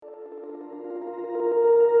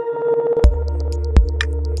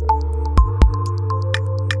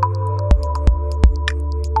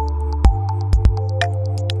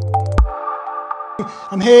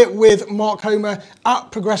I'm here with Mark Homer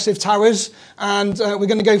at Progressive Towers, and we're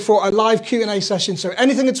going to go for a live Q&A session. So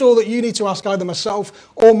anything at all that you need to ask either myself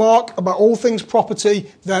or Mark about all things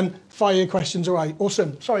property, then fire your questions away.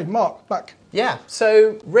 Awesome. Sorry, Mark, back. Yeah,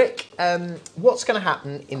 so Rick, what's going to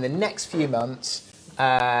happen in the next few months?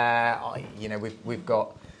 We've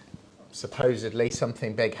got supposedly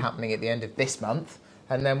something big happening at the end of this month.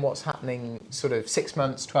 And then what's happening sort of 6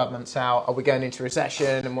 months, 12 months out? Are we going into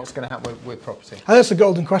recession? And what's going to happen with property? That's a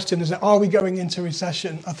golden question, isn't it? Are we going into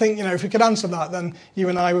recession? I think, if we could answer that, then you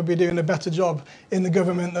and I would be doing a better job in the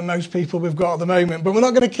government than most people we've got at the moment. But we're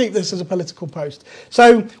not going to keep this as a political post.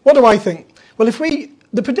 So what do I think? Well,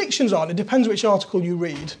 the predictions are, it depends which article you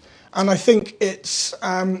read. And I think it's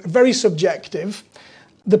very subjective.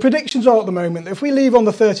 The predictions are at the moment that if we leave on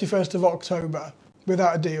the 31st of October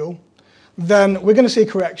without a deal, then we're going to see a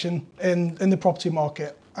correction in the property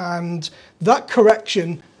market. And that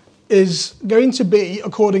correction is going to be,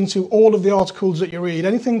 according to all of the articles that you read,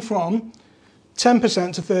 anything from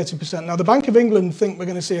 10% to 30%. Now, the Bank of England think we're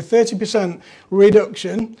going to see a 30%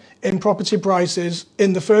 reduction in property prices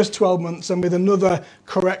in the first 12 months, and with another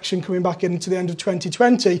correction coming back into the end of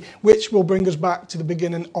 2020, which will bring us back to the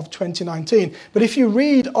beginning of 2019. But if you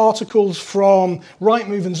read articles from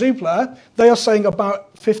Rightmove and Zoopla, they are saying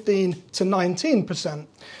about 15 to 19%.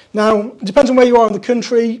 Now, it depends on where you are in the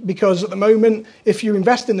country, because at the moment, if you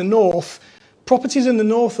invest in the north, properties in the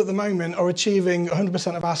north at the moment are achieving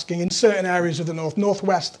 100% of asking in certain areas of the north,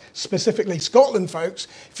 northwest specifically. Scotland, folks,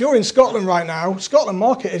 if you're in Scotland right now, Scotland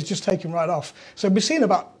market is just taking right off. So we're seeing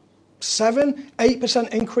about 7-8%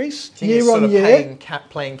 increase year on year.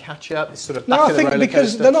 Playing catch up. It's sort of No, I think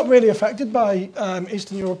because they're not really affected by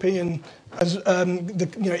Eastern European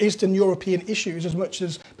Eastern European issues as much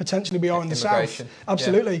as potentially we are in the south.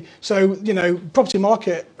 Absolutely. Yeah. So property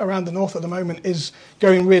market around the north at the moment is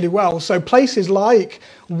going really well. So places like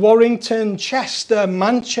Warrington, Chester,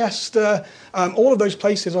 Manchester, all of those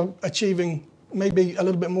places are achieving maybe a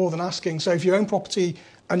little bit more than asking. So if you own property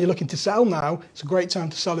and you're looking to sell now, it's a great time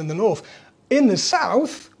to sell in the north. In the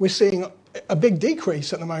south, we're seeing a big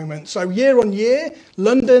decrease at the moment. So year on year,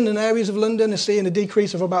 London and areas of London are seeing a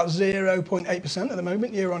decrease of about 0.8% at the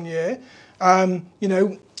moment, year on year.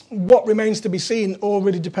 What remains to be seen all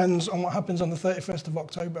really depends on what happens on the 31st of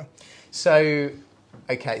October. So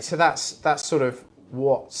that's sort of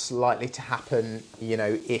what's likely to happen,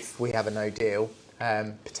 if we have a no deal,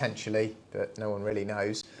 potentially, but no one really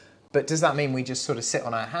knows. But does that mean we just sort of sit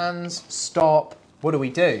on our hands, stop? What do we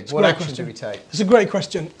do? What action do we take? It's a great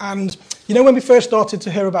question. And when we first started to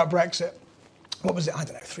hear about Brexit, what was it? I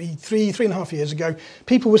don't know, three and a half years ago,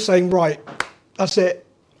 people were saying, right, that's it.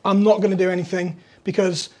 I'm not going to do anything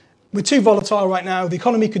because we're too volatile right now. The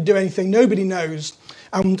economy could do anything. Nobody knows.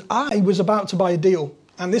 And I was about to buy a deal.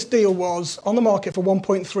 And this deal was on the market for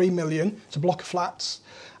 1.3 million. It's a block of flats.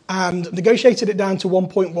 And negotiated it down to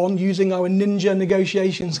 1.1 using our ninja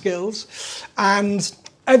negotiation skills. And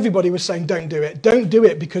everybody was saying, don't do it. Don't do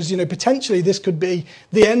it because, potentially this could be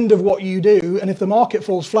the end of what you do. And if the market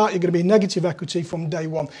falls flat, you're going to be negative equity from day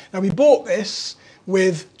one. Now, we bought this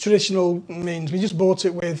with traditional means. We just bought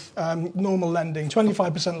it with normal lending,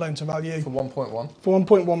 25% loan to value. For 1.1? For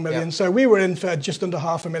 1.1 million. Yeah. So we were in for just under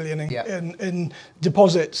 $500,000 in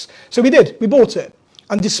deposits. So we did. We bought it.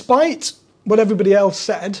 And despite what everybody else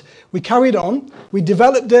said, we carried on, we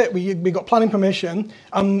developed it, we got planning permission,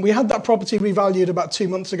 and we had that property revalued about 2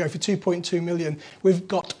 months ago for 2.2 million. We've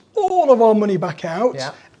got all of our money back out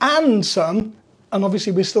and some, and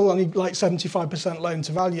obviously we're still only like 75% loan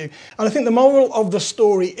to value. And I think the moral of the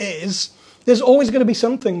story is there's always going to be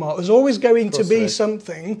something, Mark. There's always going to be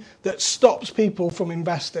something that stops people from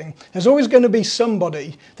investing. There's always going to be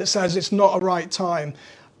somebody that says it's not a right time.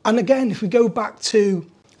 And again, if we go back to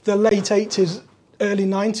the late 80s, early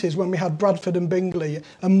 90s, when we had Bradford and Bingley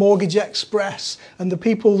and Mortgage Express, and the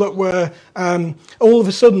people that were, all of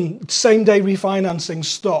a sudden, same-day refinancing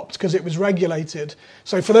stopped because it was regulated.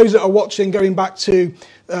 So for those that are watching, going back to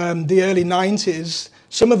the early 90s,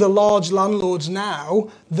 some of the large landlords now,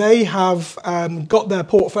 they have got their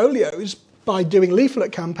portfolios by doing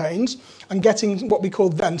leaflet campaigns and getting what we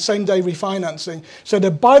called then same-day refinancing. So they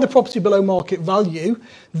buy the property below market value,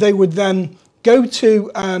 they would then go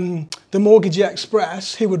to the Mortgage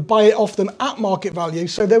Express, who would buy it off them at market value,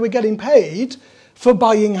 so they were getting paid for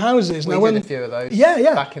buying houses. We did a few of those.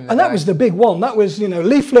 Back in the and day. that was the big one. That was,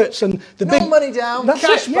 leaflets and the no big money down,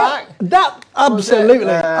 cash back. Yeah, that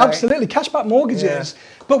absolutely cashback mortgages.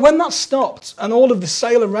 Yeah. But when that stopped and all of the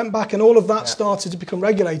sale and rent back and all of that started to become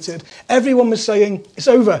regulated, everyone was saying it's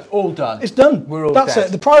over. All done. It's done. We're all That's dead.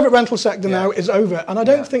 it. The private rental sector now is over, and I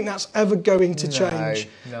don't think that's ever going to change.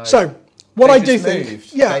 No. So What they I do just think,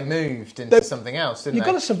 moved. yeah, They moved into something else, didn't you've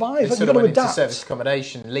they? got to survive. They You've sort got of to went into adapt. service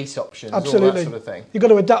accommodation, lease options, Absolutely. all that sort of thing. You've got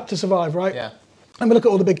to adapt to survive, right? Yeah. And we look at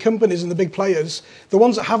all the big companies and the big players, the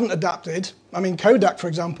ones that haven't adapted. I mean, Kodak, for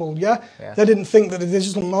example, they didn't think that the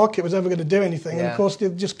digital market was ever going to do anything. And of course, they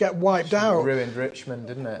just get wiped out. Ruined Richmond,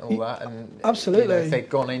 didn't it? All that. And absolutely. You know, if they'd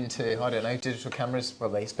gone into, I don't know, digital cameras,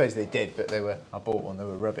 well, I suppose they did, but I bought one, they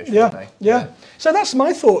were rubbish, weren't they? Yeah. So that's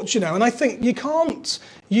my thoughts, and I think you can't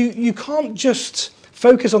just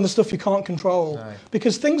focus on the stuff you can't control. No.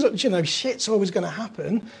 Because things that, shit's always going to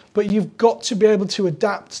happen, but you've got to be able to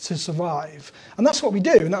adapt to survive. And that's what we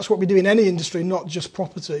do, and that's what we do in any industry, not just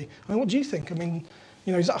property. I mean, what do you think? I mean,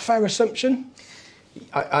 is that a fair assumption?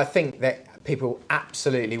 I think that people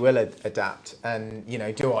absolutely will adapt. And,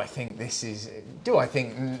 do I think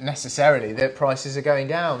necessarily that prices are going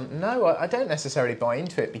down? No, I don't necessarily buy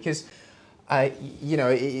into it because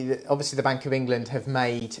obviously the Bank of England have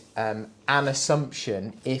made an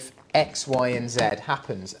assumption if X, Y, and Z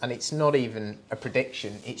happens, and it's not even a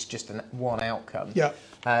prediction; it's just one outcome. Yeah.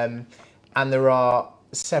 And there are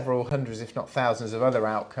several hundreds, if not thousands, of other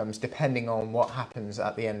outcomes depending on what happens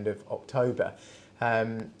at the end of October.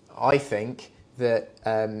 I think that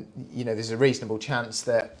there's a reasonable chance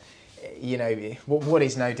that. What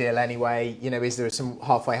is no deal anyway? Is there some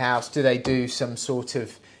halfway house? Do they do some sort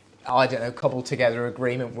of cobble together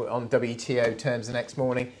agreement on WTO terms the next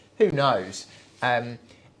morning? Who knows? And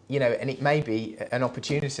it may be an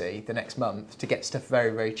opportunity the next month to get stuff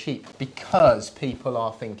very, very cheap because people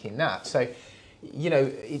are thinking that. So,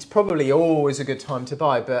 it's probably always a good time to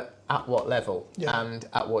buy, but at what level and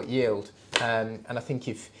at what yield? And I think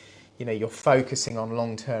if you're focusing on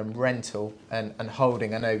long-term rental and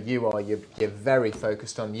holding, I know you're very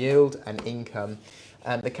focused on yield and income.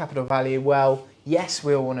 The capital value, well, yes,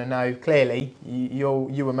 we all want to know, clearly,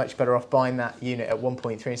 you were much better off buying that unit at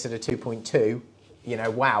 1.3 instead of 2.2.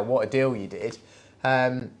 Wow, what a deal you did.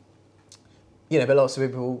 But lots of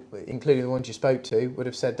people, including the ones you spoke to, would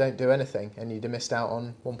have said don't do anything, and you'd have missed out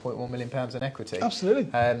on £1.1 million in equity. Absolutely,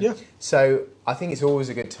 So I think it's always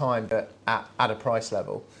a good time, but at a price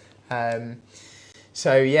level.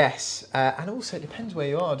 So yes, and also it depends where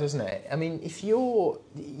you are, doesn't it? I mean, if you're,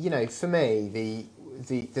 for me,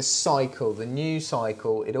 the cycle, the news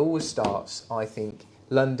cycle, it always starts, I think,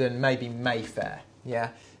 London, maybe Mayfair,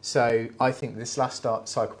 So I think this last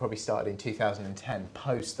cycle probably started in 2010,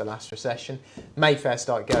 post the last recession. Mayfair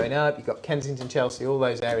started going up, you've got Kensington, Chelsea, all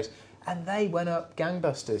those areas, and they went up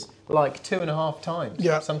gangbusters, like 2.5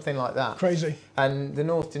 times, something like that. Crazy. And the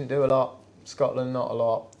North didn't do a lot, Scotland not a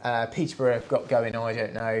lot. Peterborough got going, I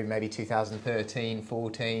don't know, maybe 2013,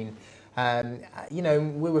 14.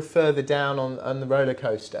 We were further down on the roller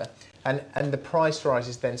coaster, and the price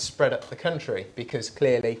rises then spread up the country because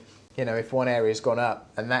clearly, if one area's gone up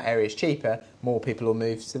and that area's cheaper, more people will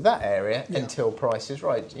move to that area until prices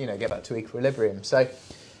get back to equilibrium. So,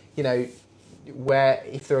 where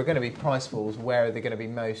if there are going to be price falls, where are they going to be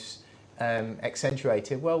most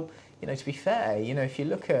accentuated? Well, to be fair, if you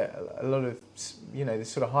look at a lot of the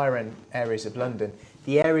sort of higher end areas of London,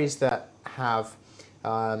 the areas that have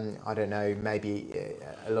I don't know, maybe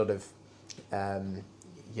a lot of,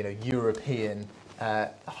 European,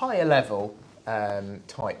 higher level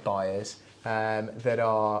type buyers that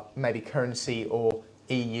are maybe currency or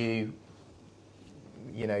EU,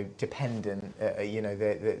 dependent.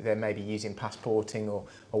 They're maybe using passporting or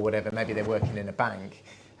whatever. Maybe they're working in a bank,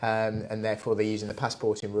 and therefore they're using the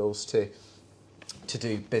passporting rules to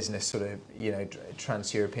do business, sort of,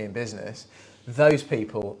 trans-European business. Those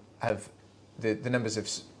people have. The numbers have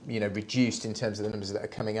reduced in terms of the numbers that are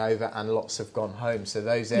coming over, and lots have gone home. So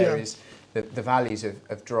those areas, the values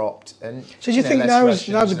have dropped. And so do you think now's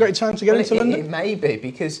a great time to get into London? It may be,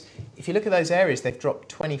 because if you look at those areas, they've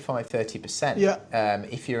dropped 25-30%.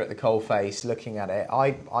 If you're at the coalface looking at it,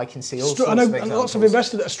 I can see all sorts of examples. And lots of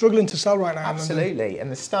investors that are struggling to sell right now. Absolutely,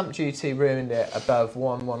 and the stamp duty ruined it above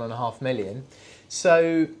 1.5 million.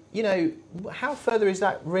 So, how further is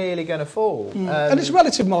that really going to fall? And it's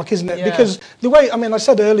relative, Mark, isn't it? Because the way, I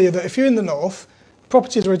said earlier that if you're in the north,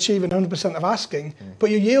 properties are achieving 100% of asking, but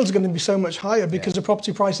your yield's going to be so much higher because the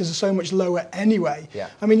property prices are so much lower anyway.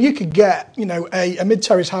 You could get, a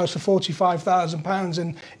mid-terrace house for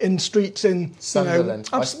 £45,000 in streets in Sunderland.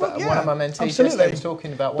 One of my mentees yesterday was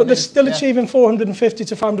talking about one. But they're still achieving £450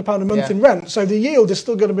 to £500 a month in rent. So the yield is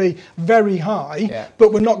still going to be very high,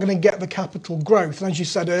 but we're not going to get the capital growth. And as you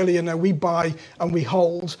said earlier, we buy and we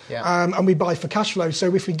hold, and we buy for cash flow.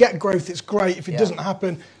 So if we get growth, it's great. If it doesn't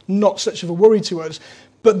happen, not such of a worry to us.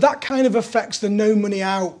 But that kind of affects the no money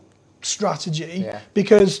out strategy,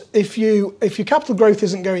 because if your capital growth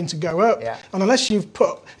isn't going to go up, and unless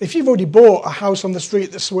if you've already bought a house on the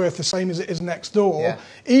street that's worth the same as it is next door,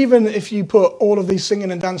 even if you put all of these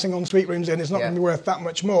singing and dancing en suite rooms in, it's not going to be worth that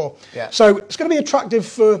much more. So it's going to be attractive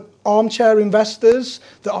for armchair investors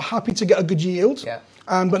that are happy to get a good yield.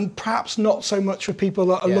 But perhaps not so much for people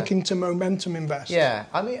that are looking to momentum invest. Yeah,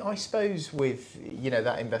 I mean, I suppose with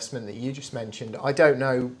that investment that you just mentioned, I don't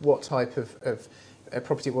know what type of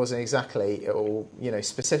property it was exactly, or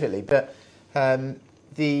specifically, but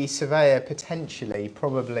the surveyor potentially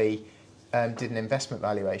probably did an investment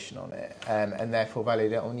valuation on it, and therefore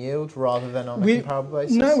valued it on yield rather than on a comparable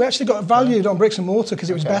basis? No, we actually got it valued on bricks and mortar because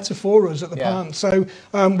it was better for us at the plant. So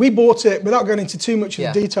we bought it, without going into too much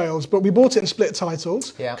of the details, but we bought it in split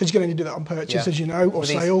titles, because you can only do that on purchase, as you know, or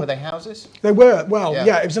sale. Were they houses? They were,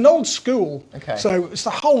 it was an old school. So it's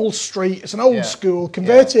the whole street, it's an old school,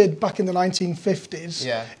 converted back in the 1950s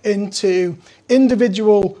into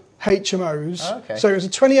individual HMOs. So it was a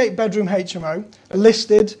 28-bedroom HMO,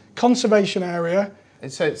 listed, conservation area.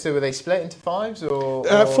 And so were they split into fives or?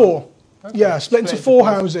 Four. Okay. Split into four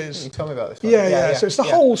houses. You tell me about this. So it's the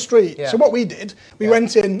whole street. So what we did, we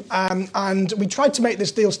went in and we tried to make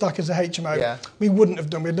this deal stack as a HMO. We wouldn't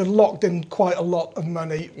have done. We'd have locked in quite a lot of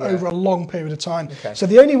money over a long period of time. So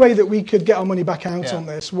the only way that we could get our money back out on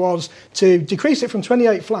this was to decrease it from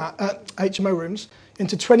 28 HMO rooms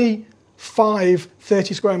into 25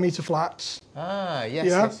 30 square metre flats.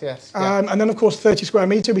 Yes. And then, of course, 30 square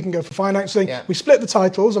metre, we can go for financing. We split the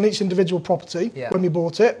titles on each individual property when we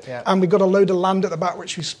bought it, and we got a load of land at the back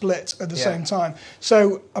which we split at the same time.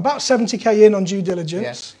 So about 70k in on due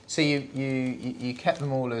diligence. So you kept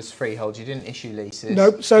them all as freehold, you didn't issue leases?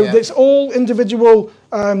 No, so it's all individual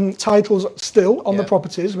titles still on the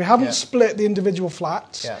properties. We haven't split the individual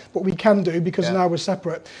flats, but we can do because now we're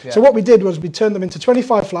separate. So what we did was we turned them into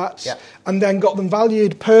 25 flats and then got them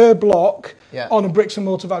valued per block on a bricks and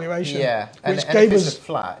mortar valuation. And if it's a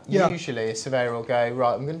flat, usually a surveyor will go,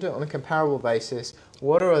 right, I'm going to do it on a comparable basis.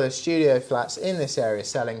 What are other studio flats in this area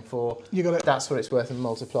selling for? You got it. That's what it's worth, and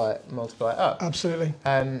multiply it up. Absolutely.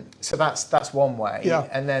 So that's one way.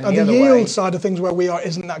 And then the other yield way, side of things where we are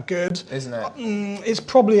isn't that good. Isn't it? It's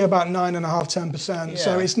probably about 9.5%, 10%.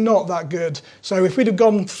 So it's not that good. So if we'd have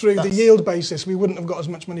gone through the yield basis, we wouldn't have got as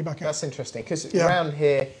much money back in. That's interesting because around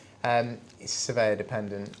here it's surveyor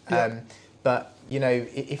dependent. But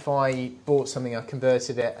if I bought something, I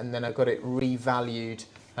converted it, and then I got it revalued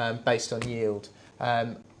based on yield.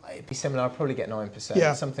 It'd be similar. I'd probably get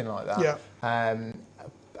 9%, something like that.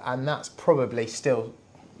 And that's probably still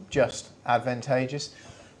just advantageous.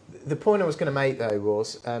 The point I was going to make, though,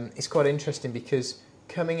 was it's quite interesting because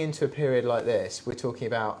coming into a period like this, we're talking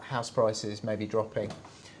about house prices maybe dropping.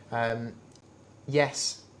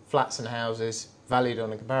 Yes, flats and houses valued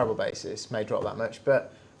on a comparable basis may drop that much,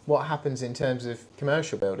 but what happens in terms of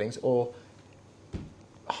commercial buildings or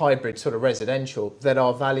hybrid sort of residential that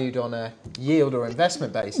are valued on a yield or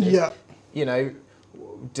investment basis,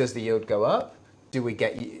 does the yield go up? Do we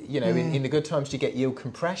get, in the good times, do you get yield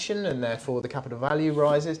compression and therefore the capital value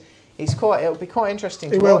rises? It'll be quite interesting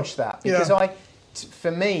to watch that because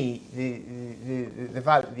for me, the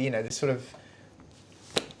value, the sort of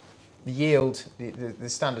yield, the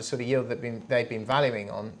standard sort of yield that they've been valuing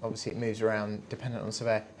on, obviously it moves around dependent on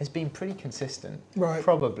surveyor, has been pretty consistent,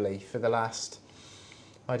 probably for the last,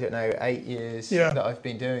 8 years that I've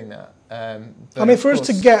been doing that. For us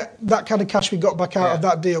to get that kind of cash we got back out of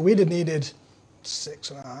that deal, we'd have needed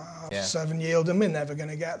 6.5, 7 yield, and we're never going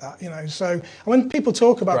to get that, So when people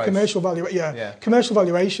talk about commercial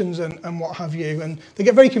valuations and what have you, and they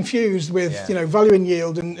get very confused with valuing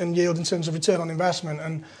yield and yield in terms of return on investment,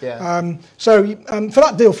 and so for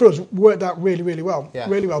that deal for us worked out really, really well,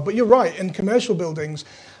 really well. But you're right, in commercial buildings.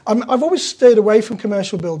 I've always stayed away from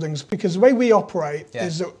commercial buildings because the way we operate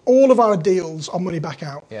is that all of our deals are money back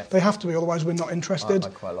out. They have to be, otherwise we're not interested. I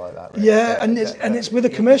quite like that. Really. It's with a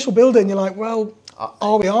commercial building, you're like, well,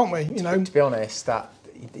 are we, aren't we? To be honest, that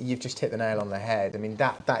you've just hit the nail on the head. I mean,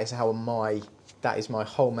 that is that is my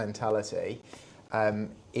whole mentality.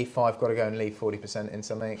 If I've got to go and leave 40% in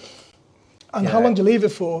something. And how long do you leave it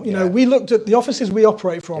for? We looked at the offices we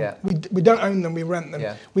operate from. We don't own them, we rent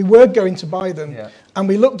them. We were going to buy them. And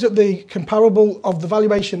we looked at the comparable of the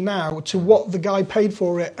valuation now to what the guy paid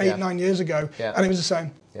for it 8-9 years ago. And it was the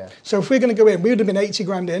same. So if we're going to go in, we would have been 80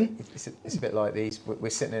 grand in. It's a bit like these. We're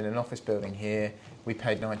sitting in an office building here. We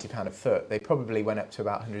paid £90 a foot. They probably went up to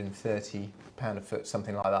about £130 a foot,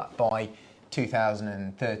 something like that, by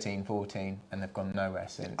 2013, 14, and they've gone nowhere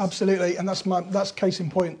since. Absolutely, and that's case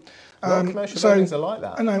in point. A lot of commercial buildings are like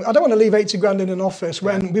that. I know. I don't want to leave 80 grand in an office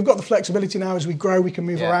when we've got the flexibility now as we grow, we can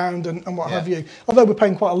move around and what have you. Although we're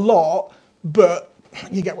paying quite a lot, but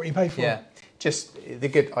you get what you pay for. Yeah, just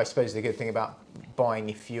I suppose the good thing about buying,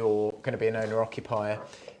 if you're going to be an owner-occupier,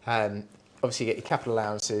 obviously you get your capital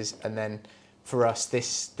allowances, and then for us,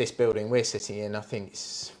 this building we're sitting in, I think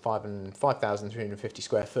it's 5,350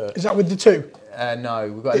 square foot. Is that with the two?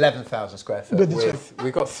 No, we've got 11,000 square foot.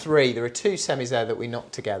 We've got three. There are two semis there that we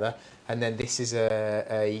knocked together, and then this is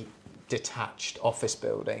a detached office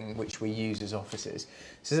building which we use as offices.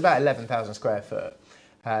 So it's about 11,000 square foot.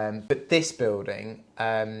 But this building,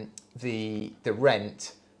 the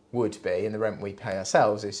rent would be, and the rent we pay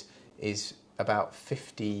ourselves is about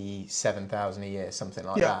 57,000 a year, something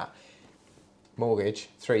like that. Mortgage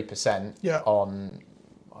 3% on,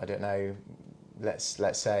 I don't know,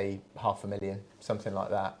 let's say 500,000, something like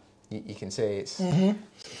that. You can see it's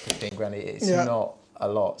 15 grand. It's not a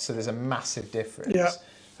lot, so there's a massive difference.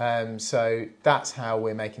 So that's how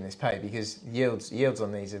we're making this pay, because yields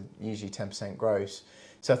on these are usually 10% gross.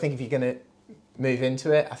 So I think if you're going to move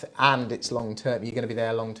into it and it's long term, you're going to be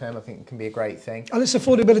there long term, I think it can be a great thing. And it's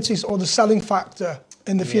affordability or the selling factor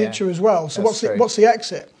in the future as well. So what's the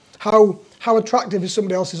exit? How attractive is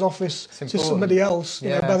somebody else's office to somebody else? You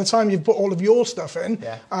know, by the time you've put all of your stuff in,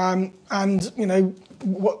 and you know,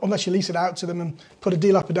 unless you lease it out to them and put a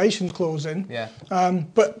dilapidation clause in.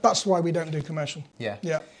 But that's why we don't do commercial.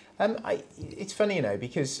 It's funny, you know,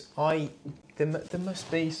 because there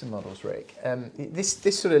must be some models, Rick.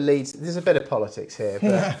 This sort of leads. There's a bit of politics here,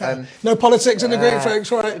 but no politics in the group,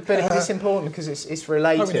 folks, right? But it's important because it's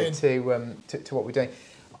related to what we're doing.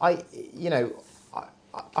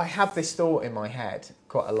 I have this thought in my head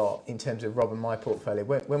quite a lot in terms of Rob and my portfolio.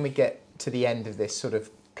 When we get to the end of this sort of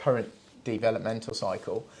current developmental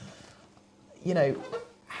cycle, you know,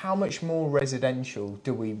 how much more residential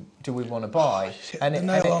do we want to buy? And the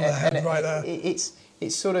nail on the head right there. It's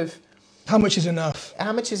sort of how much is enough?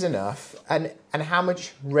 How much is enough, and how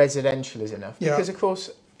much residential is enough? Because of course,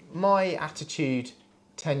 my attitude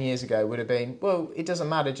 10 years ago would have been, well, it doesn't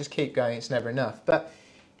matter, just keep going, it's never enough. But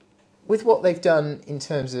with what they've done in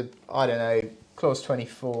terms of, I don't know, Clause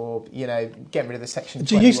 24, you know, getting rid of the Section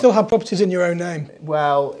 21. Do you still have properties in your own name?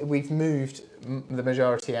 Well, we've moved the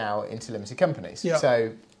majority out into limited companies,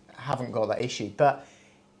 so haven't got that issue. But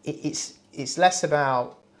it's less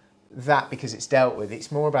about that because it's dealt with.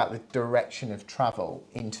 It's more about the direction of travel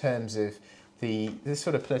in terms of the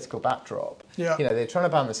sort of political backdrop. You know, they're trying to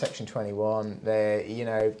ban the Section 21. They're, you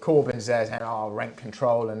know, Corbyn's there saying, oh, rent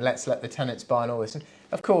control and let's let the tenants buy and all this. And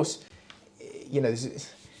of course, you know,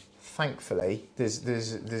 thankfully,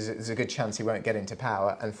 there's a good chance he won't get into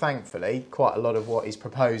power, and thankfully, quite a lot of what he's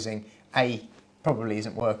proposing, A, probably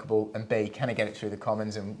isn't workable, and B, can he get it through the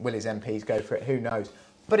Commons, and will his MPs go for it? Who knows?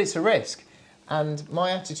 But it's a risk. And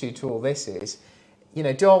my attitude to all this is, you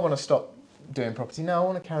know, do I want to stop doing property? No, I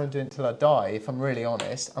want to carry on doing it until I die. If I'm really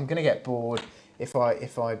honest, I'm going to get bored if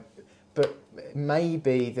I. But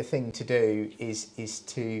maybe the thing to do is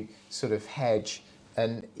to sort of hedge.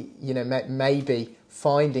 And, you know, maybe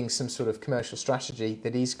finding some sort of commercial strategy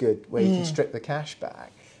that is good, where you can strip the cash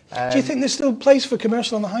back. Do you think there's still place for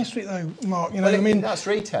commercial on the high street, though, Mark? You know, well, I mean, that's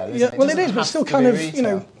retail, isn't it? Well, it is, but still kind of, retail. You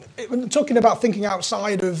know, we're talking about thinking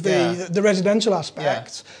outside of the residential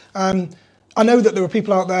aspect. I know that there are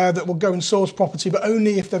people out there that will go and source property, but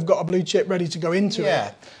only if they've got a blue chip ready to go into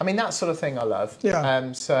it. I mean, that sort of thing I love.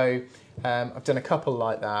 I've done a couple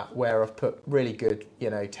like that where I've put really good, you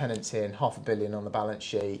know, tenants in, 500 million on the balance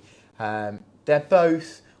sheet. They're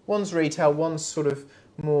both, one's retail, one's sort of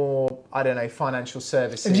more, I don't know, financial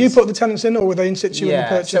services. Have you put the tenants in, or were they in situ in the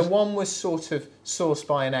purchase? So one was sort of sourced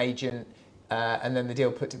by an agent, and then the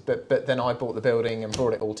deal but then I bought the building and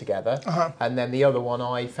brought it all together. And then the other one,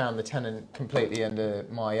 I found the tenant completely under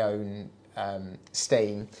my own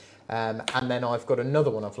steam. And then I've got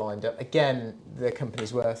another one I've lined up. Again, the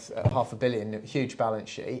company's worth 500 million, huge balance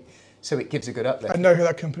sheet, so it gives a good uplift. I know who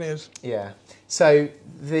that company is. Yeah. So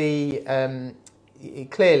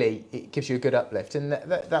clearly it gives you a good uplift, and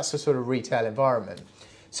that's a sort of retail environment.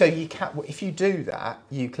 So if you do that,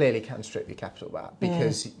 you clearly can strip your capital back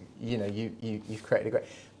because you know you've created a great.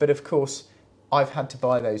 But of course, I've had to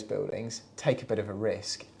buy those buildings, take a bit of a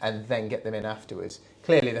risk, and then get them in afterwards.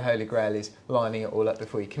 Clearly, the Holy Grail is lining it all up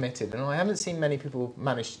before you committed, and I haven't seen many people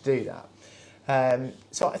manage to do that.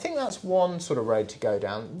 So I think that's one sort of road to go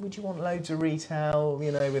down. Would you want loads of retail,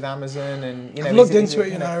 you know, with Amazon and, you know? I've looked into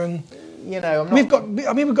it, you know, and you know, I'm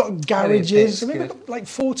not. We've got garages. We've got like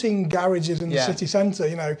 14 garages in the city centre.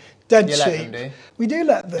 You know, dead cheap. Let them, do you? We do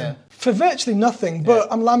let them for virtually nothing. But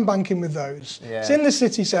I'm land banking with those. Yeah. It's in the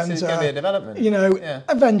city centre. It's going to be a development. You know,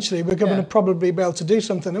 eventually we're going to probably be able to do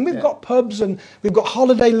something. And we've got pubs and we've got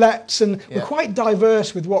holiday lets, and we're quite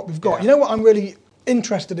diverse with what we've got. Yeah. You know what I'm really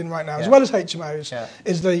interested in right now, as well as HMOs,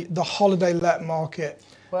 is the holiday let market.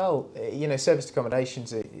 Well, you know, serviced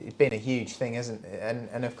accommodation's been a huge thing, hasn't it?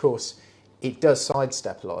 And of course, it does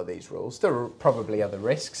sidestep a lot of these rules. There are probably other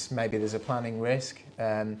risks. Maybe there's a planning risk,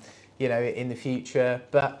 you know, in the future.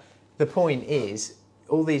 But the point is,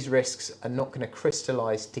 all these risks are not going to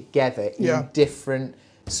crystallise together in different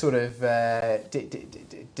sort of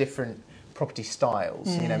different property styles.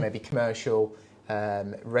 You know, maybe commercial,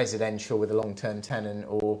 residential with a long-term tenant,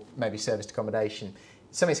 or maybe serviced accommodation.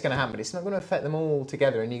 Something's going to happen, but it's not going to affect them all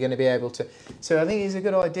together, and you're going to be able to. So I think it's a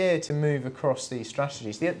good idea to move across these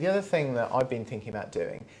strategies. The other thing that I've been thinking about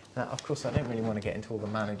doing, and of course I don't really want to get into all the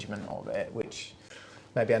management of it, which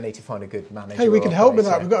maybe I need to find a good manager. Hey, we can help with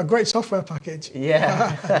that. We've got a great software package.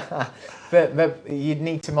 Yeah, but you'd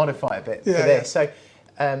need to modify a bit for this. So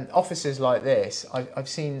offices like this, I've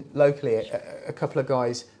seen locally a couple of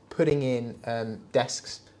guys putting in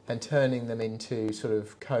desks and turning them into sort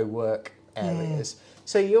of co-work areas.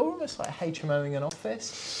 So you're almost like HMOing an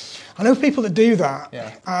office. I know people that do that,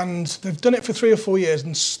 and they've done it for 3 or 4 years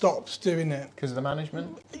and stopped doing it. Because of the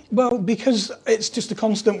management? Well, because it's just a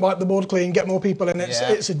constant wipe the board clean, get more people in.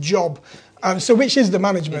 It's a job. So which is the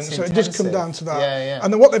management? So it does come down to that.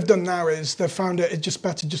 And then what they've done now is they've found it's just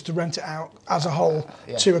better just to rent it out as a whole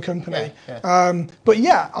to a company. But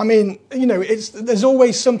I mean, you know, there's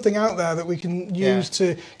always something out there that we can use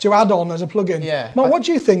to add on as a plugin. Mark, what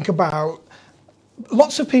do you think about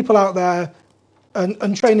lots of people out there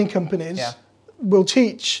and training companies will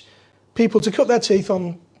teach people to cut their teeth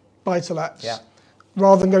on buy-to-lets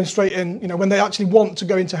rather than going straight in, you know, when they actually want to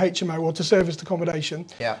go into HMO or to serviced accommodation.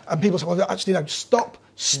 And people say, well, actually, no, start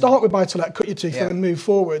with buy-to-let, cut your teeth and then move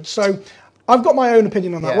forward. So I've got my own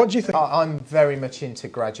opinion on that. What do you think? I'm very much into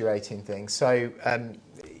graduating things. So,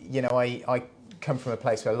 you know, I come from a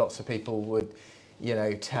place where lots of people would, you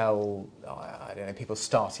know, tell, I don't know, people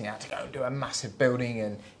starting out to go and do a massive building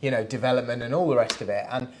and, you know, development and all the rest of it.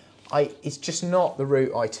 And it's just not the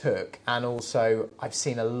route I took. And also, I've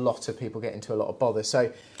seen a lot of people get into a lot of bother.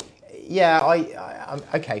 So, I'm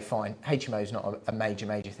okay, fine. HMO is not a major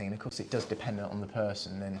thing. And of course, it does depend on the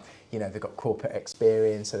person. And, you know, they've got corporate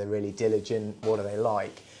experience, so they're really diligent. What do they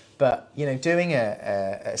like? But, you know, doing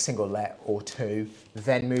a single let or two,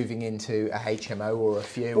 then moving into a HMO or a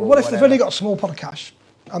few. But what if they've only got a small pot of cash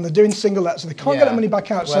and they're doing single lets, so they can't get their money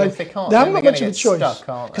back out? Well, so if they can't, they haven't got much of a choice.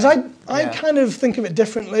 Because I kind of think of it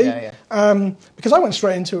differently. Because I went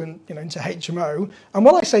straight into HMO, and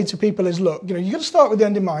what I say to people is, look, you know, you've got to start with the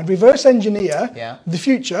end in mind, reverse engineer the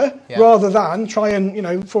future rather than try and, you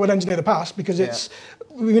know, forward engineer the past, because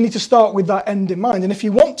we need to start with that end in mind. And if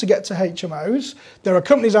you want to get to HMOs, there are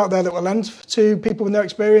companies out there that will lend to people with no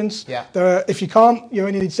experience. If you can't, you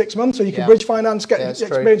only need 6 months, so you can bridge finance, get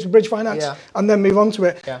experience with bridge finance, and then move on to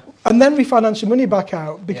it. And then refinance your money back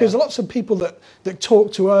out, because lots of people that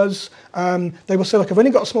talk to us, they will say, look, I've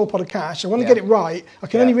only got a small pot of cash, I want to get it right, I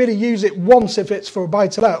can only really use it once if it's for a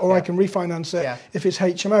buy-to-let, or I can refinance it if it's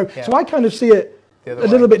HMO. So I kind of see it a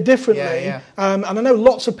little bit differently. And I know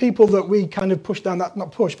lots of people that we kind of push down that,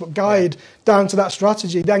 not push, but guide down to that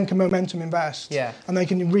strategy, then can momentum invest, and they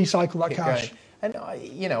can recycle that cash. Going. And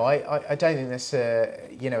I don't think that's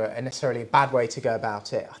necessarily a bad way to go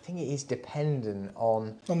about it. I think it is dependent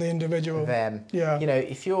on the individual. Them. You know,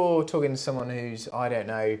 if you're talking to someone who's, I don't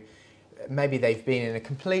know, maybe they've been in a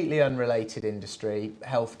completely unrelated industry,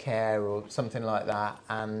 healthcare or something like that,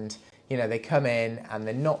 and you know, they come in and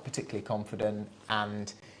they're not particularly confident,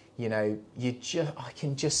 and you know, I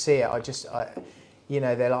can just see it. You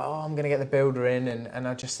know, they're like, oh, I'm going to get the builder in, and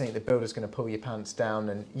I just think the builder's going to pull your pants down,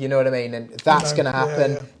 and you know what I mean? And that's going to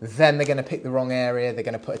happen. Then they're going to pick the wrong area. They're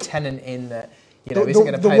going to put a tenant in that, you know, isn't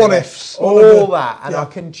going to pay the what-ifs. All that. And I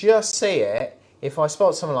can just see it. If I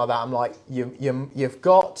spot someone like that, I'm like, you've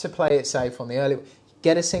got to play it safe on the early.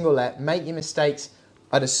 Get a single let. Make your mistakes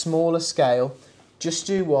at a smaller scale. Just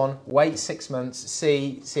do one. Wait 6 months.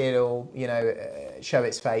 See it all. You know, show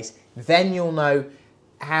its face. Then you'll know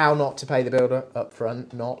how not to pay the builder up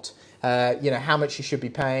front, you know, how much you should be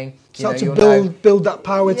paying. Start to build that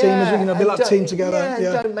power team, as you know, build that team together.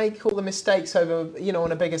 Don't make all the mistakes over, you know,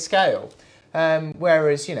 on a bigger scale.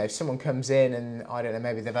 Whereas, you know, if someone comes in and, I don't know,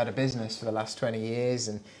 maybe they've had a business for the last 20 years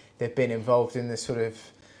and they've been involved in this sort of,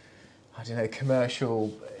 I don't know,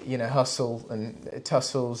 commercial, hustle and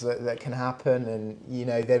tussles that can happen, and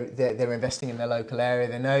they're investing in their local area.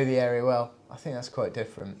 They know the area well. I think that's quite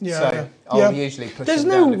different. Yeah, so yeah. I'll usually push. There's them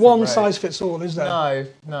no down one different roads. size fits all, is there?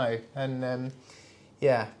 No, and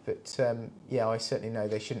I certainly know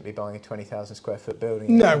they shouldn't be buying a 20,000 square foot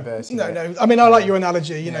building. No. I mean, I like your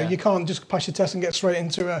analogy. You can't just pass your test and get straight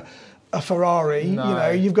into a Ferrari. No.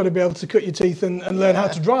 You've got to be able to cut your teeth and learn how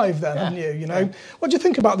to drive then, haven't you? What do you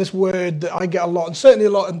think about this word that I get a lot, and certainly a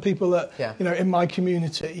lot in people that, in my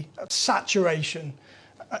community, saturation?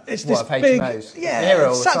 It's this big... HMOs? Yeah, hear it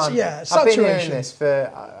all the time. saturation. I've been hearing this for...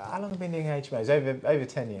 How long have I been doing HMOs? Over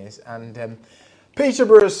 10 years. And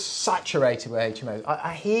Peterborough's saturated with HMOs.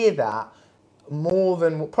 I hear that more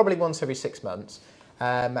than... Probably once every 6 months.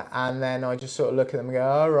 And then I just sort of look at them and go,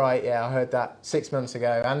 oh, right, yeah, I heard that 6 months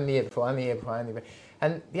ago, and the year before, and the year before, and the year before.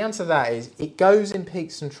 And the answer to that is it goes in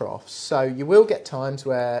peaks and troughs. So you will get times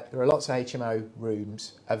where there are lots of HMO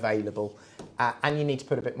rooms available, and you need to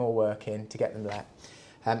put a bit more work in to get them let.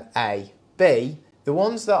 A. B. The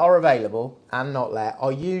ones that are available and not let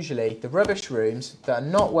are usually the rubbish rooms that are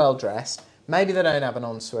not well dressed. Maybe they don't have an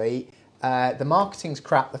ensuite. The marketing's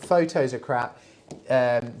crap. The photos are crap.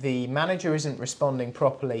 The manager isn't responding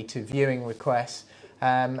properly to viewing requests.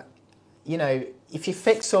 If you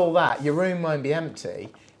fix all that, your room won't be empty,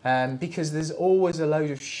 because there's always a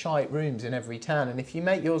load of shite rooms in every town. And if you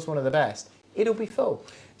make yours one of the best, it'll be full.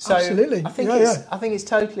 So absolutely. I think it's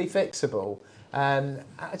totally fixable.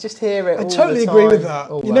 I just hear it. I all totally the time, agree with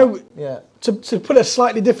that. To put a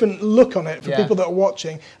slightly different look on it for people that are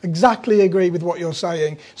watching, exactly agree with what you're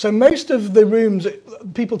saying. So most of the rooms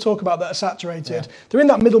that people talk about that are saturated, they're in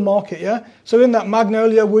that middle market, So in that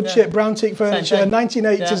Magnolia, wood chip, brown teak furniture,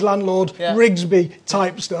 1980s landlord, Rigsby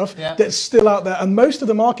type stuff that's still out there. And most of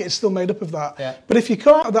the market is still made up of that. Yeah. But if you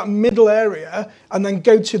come out of that middle area and then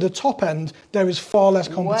go to the top end, there is far less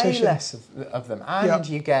competition. Way less of them. And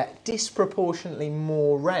you get disproportionately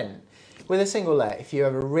more rent. With a single let, if you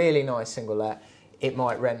have a really nice single let, it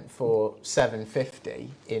might rent for $750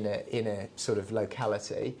 in a sort of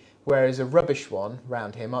locality, whereas a rubbish one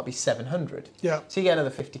round here might be $700. Yeah. So you get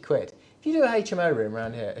another 50 quid. If you do a HMO room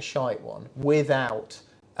around here, a shite one, without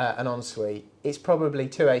an ensuite, it's probably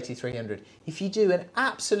 $280, $300. If you do an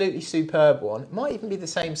absolutely superb one, it might even be the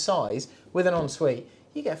same size with an ensuite,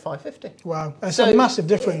 you get $550. Wow, that's a massive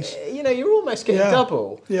difference. You're almost getting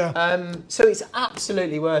double. Yeah. So it's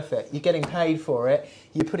absolutely worth it. You're getting paid for it.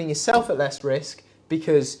 You're putting yourself at less risk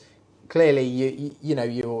because clearly you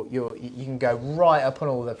can go right up on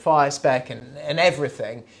all the fire spec and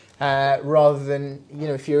everything, rather than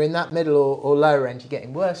if you're in that middle or lower end, you're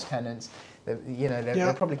getting worse tenants.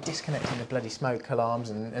 They're probably disconnecting the bloody smoke alarms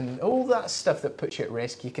and all that stuff that puts you at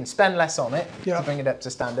risk. You can spend less on it to bring it up to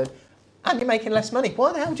standard. And you're making less money.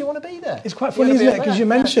 Why the hell do you want to be there? It's quite funny, isn't it? Because you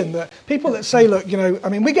mentioned that people that say, look,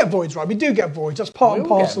 we get voids, right? We do get voids. That's part and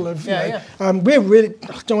parcel of, we're really,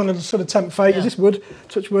 don't want to sort of tempt fate. Is this wood?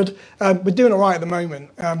 Touch wood. We're doing all right at the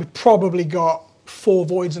moment. We've probably got 4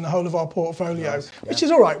 voids in the whole of our portfolio, which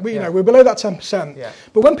is all right. We're below that 10%. Yeah.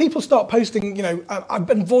 But when people start posting, I've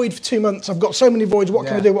been void for 2 months. I've got so many voids. What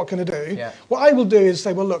can I do? What can I do? Yeah. What I will do is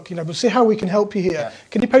say, well, look, we'll see how we can help you here. Yeah.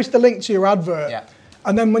 Can you post the link to your advert? Yeah.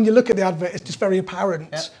 And then when you look at the advert, it's just very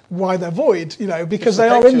apparent why they're void, because they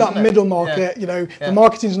are in that middle market, the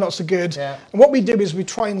marketing's not so good. Yeah. And what we do is we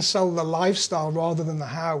try and sell the lifestyle rather than the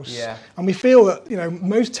house. Yeah. And we feel that,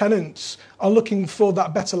 most tenants are looking for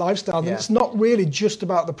that better lifestyle, and it's not really just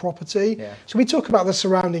about the property. Yeah. So we talk about the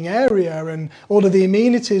surrounding area and all of the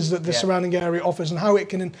amenities that the surrounding area offers and how it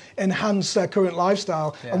can enhance their current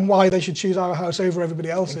lifestyle and why they should choose our house over everybody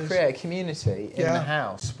else's. And create a community in the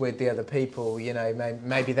house with the other people,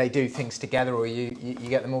 maybe they do things together or you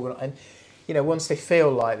get them organised. And, once they feel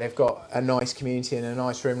like they've got a nice community and a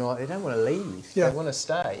nice room, they don't want to leave. Yeah. They want to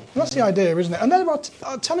stay. And that's the idea, isn't it? And then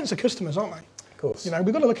our tenants are customers, aren't they? Of course.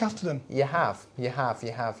 We've got to look after them. You have.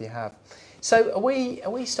 So are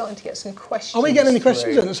we starting to get some questions? Are we getting any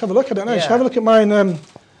questions in? Let's have a look. I don't know. Should I have a look at mine?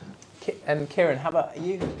 And Kieran, how about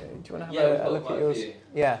you? Do you want to have a look at yours?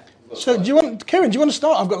 Yeah. So Kieran, do you want to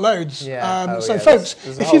start? I've got loads. Yeah. Folks,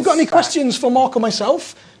 if you've got any questions for Mark or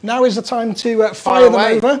myself, now is the time to fire them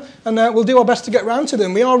over, and we'll do our best to get round to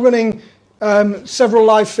them. We are running several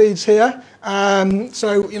live feeds here,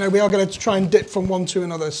 so we are going to try and dip from one to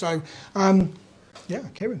another. So,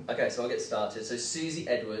 Kieran. Okay, so I'll get started. So Susie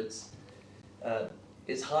Edwards.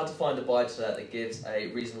 It's hard to find a buy-to-let that gives a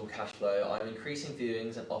reasonable cash flow. I'm increasing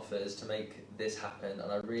viewings and offers to make this happen,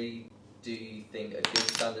 and I really do think a good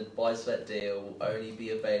standard buy-to-let deal will only be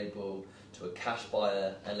available to a cash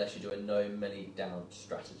buyer unless you do a no money down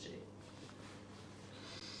strategy?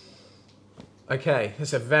 Okay,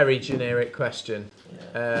 that's a very generic question.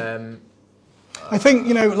 I think,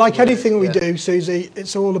 like anything we yeah. do, Susie,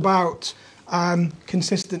 it's all about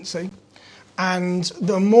consistency. And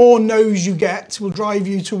the more no's you get will drive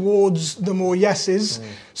you towards the more yeses.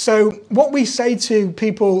 So what we say to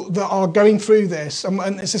people that are going through this,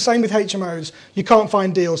 and it's the same with HMOs, you can't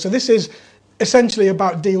find deals. So this is essentially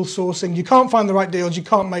about deal sourcing. You can't find the right deals, you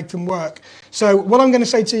can't make them work. So what I'm going to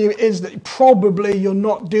say to you is that probably you're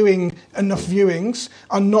not doing enough viewings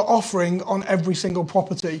and not offering on every single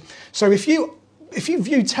property. So if you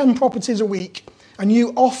view 10 properties a week and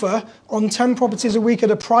you offer on 10 properties a week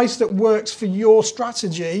at a price that works for your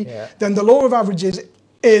strategy, then the law of averages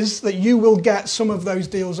is that you will get some of those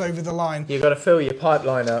deals over the line. You've got to fill your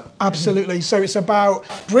pipeline up. Absolutely. So it's about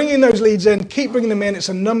bringing those leads in, keep bringing them in. It's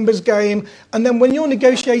a numbers game. And then when you're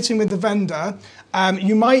negotiating with the vendor,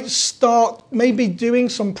 you might start maybe doing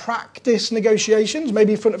some practice negotiations,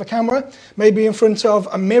 maybe in front of a camera, maybe in front of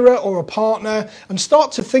a mirror or a partner, and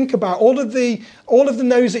start to think about all of the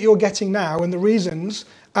no's that you're getting now and the reasons.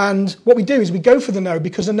 And what we do is we go for the no,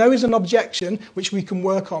 because a no is an objection which we can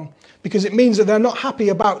work on, because it means that they're not happy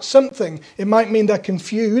about something. It might mean they're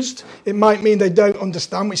confused. It might mean they don't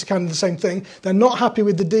understand, which is kind of the same thing. They're not happy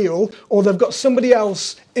with the deal, or they've got somebody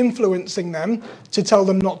else influencing them to tell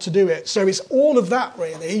them not to do it. So it's all of that,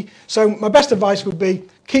 really. So my best advice would be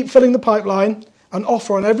keep filling the pipeline and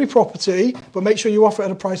offer on every property, but make sure you offer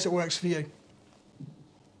at a price that works for you.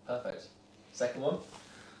 Perfect. Second one.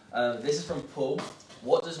 This is from Paul.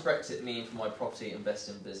 What does Brexit mean for my property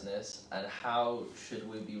investing business, and how should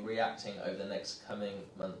we be reacting over the next coming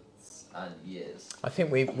months and years? I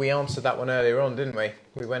think we answered that one earlier on, didn't we?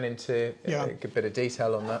 We went into a good bit of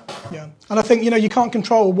detail on that. Yeah, and I think, you can't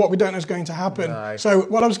control what we don't know is going to happen. No. So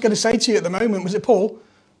what I was going to say to you at the moment, was it Paul?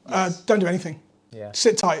 Yes. Don't do anything. Yeah.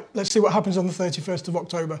 Sit tight. Let's see what happens on the 31st of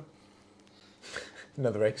October.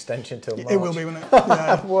 Another extension till March. It will be, won't it?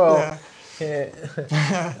 Yeah. Well, yeah. Okay,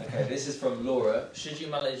 this is from Laura. Should you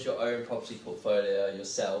manage your own property portfolio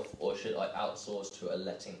yourself, or should I outsource to a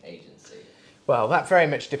letting agency? Well, that very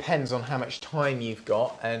much depends on how much time you've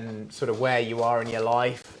got and sort of where you are in your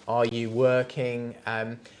life. Are you working?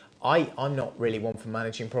 I'm not really one for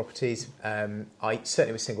managing properties.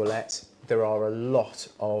 Certainly with single lets, there are a lot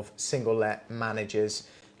of single let managers,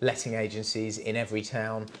 letting agencies in every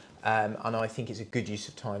town, and I think it's a good use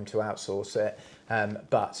of time to outsource it.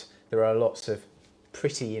 But there are lots of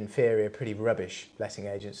pretty inferior, pretty rubbish letting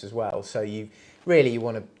agents as well. So you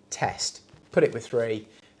want to test, put it with three,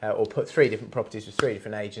 or put 3 different properties with 3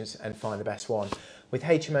 different agents and find the best one. With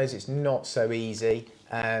HMOs, it's not so easy.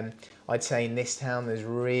 I'd say in this town, there's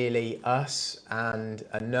really us and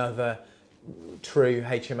another true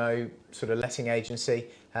HMO sort of letting agency.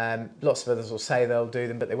 Lots of others will say they'll do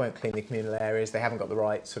them, but they won't clean the communal areas. They haven't got the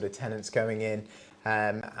right sort of tenants going in.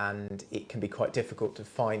 And it can be quite difficult to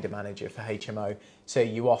find a manager for HMO. So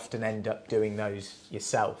you often end up doing those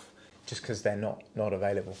yourself just because they're not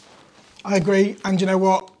available. I agree. And you know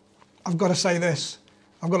what? I've got to say this.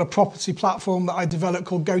 I've got a property platform that I developed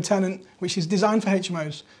called GoTenant, which is designed for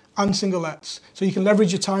HMOs and single lets. So you can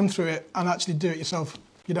leverage your time through it and actually do it yourself.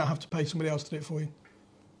 You don't have to pay somebody else to do it for you.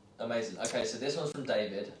 Amazing. Okay, so this one's from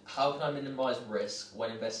David. How can I minimise risk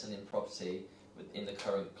when investing in property in the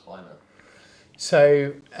current climate?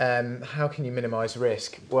 So how can you minimise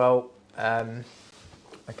risk? Well,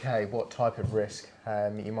 okay, what type of risk?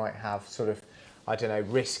 You might have sort of,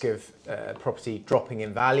 risk of property dropping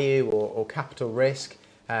in value or capital risk.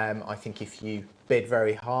 I think if you bid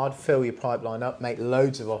very hard, fill your pipeline up, make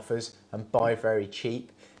loads of offers and buy very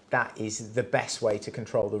cheap, that is the best way to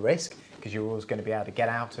control the risk, because you're always going to be able to get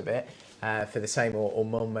out of it for the same or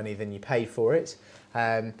more money than you paid for it.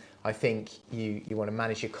 I think you want to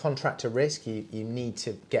manage your contractor risk. You need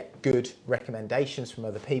to get good recommendations from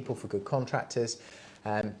other people for good contractors.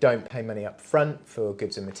 Don't pay money up front for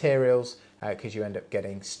goods and materials because you end up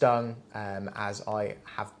getting stung, as I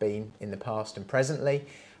have been in the past and presently.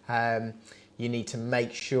 You need to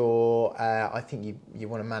make sure, I think you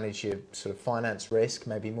want to manage your sort of finance risk,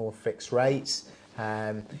 maybe more fixed rates.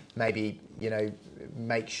 Maybe,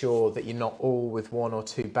 make sure that you're not all with 1 or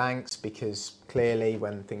 2 banks, because clearly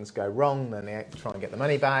when things go wrong, then they try and get the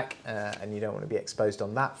money back, and you don't want to be exposed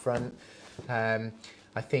on that front.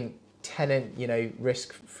 I think tenant,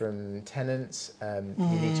 risk from tenants,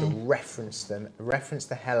 you need to reference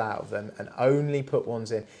the hell out of them, and only put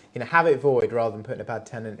ones in. Have it void rather than putting a bad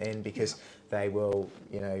tenant in, because they will,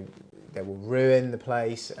 they will ruin the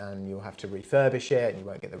place, and you'll have to refurbish it, and you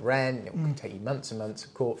won't get the rent. It will take you months and months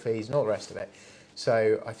of court fees and all the rest of it.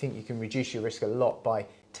 So I think you can reduce your risk a lot by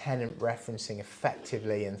tenant referencing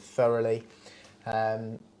effectively and thoroughly.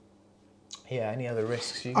 Yeah, any other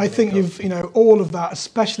risks you I think all of that,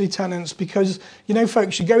 especially tenants, because,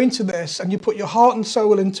 folks, you go into this and you put your heart and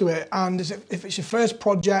soul into it, and if it's your first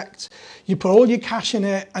project, you put all your cash in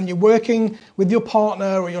it, and you're working with your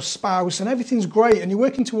partner or your spouse, and everything's great, and you're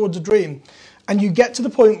working towards a dream, and you get to the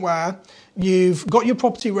point where you've got your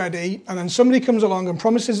property ready, and then somebody comes along and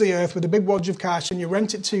promises the earth with a big wad of cash, and you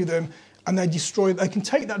rent it to them, and they can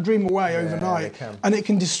take that dream away overnight, and it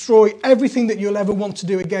can destroy everything that you'll ever want to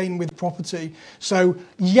do again with property. So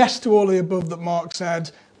yes to all of the above that Mark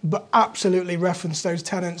said, but absolutely reference those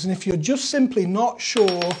tenants. And if you're just simply not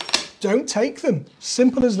sure, don't take them.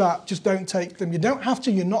 Simple as that, just don't take them. You don't have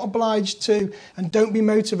to, you're not obliged to, and don't be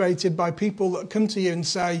motivated by people that come to you and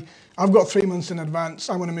say, I've got 3 months in advance,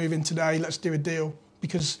 I want to move in today, let's do a deal.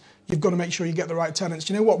 Because you've got to make sure you get the right tenants.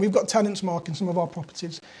 You know what? We've got tenants, Mark, in some of our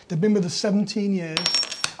properties. They've been with us 17 years,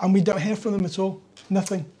 and we don't hear from them at all.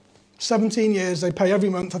 Nothing. 17 years, they pay every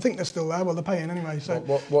month. I think they're still there. Well, they're paying anyway. So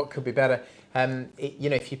what could be better?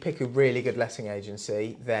 If you pick a really good letting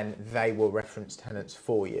agency, then they will reference tenants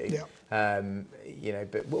for you. Yeah.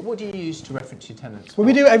 But what do you use to reference your tenants? Well,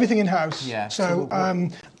 we do everything in-house. Yeah. So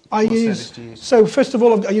what service do you use? So first of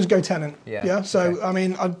all, I use GoTenant. Yeah. So okay. I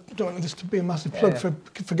mean, I don't want this to be a massive plug for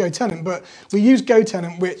GoTenant, but we use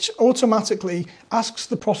GoTenant, which automatically asks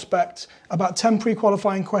the prospect about 10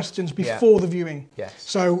 pre-qualifying questions before the viewing. Yes.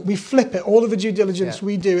 So we flip it. All of the due diligence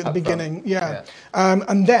we do at the beginning.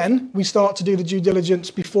 And then we start to do the due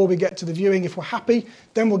diligence before we get to the viewing. If we're happy,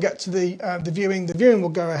 then we'll get to the viewing. The viewing will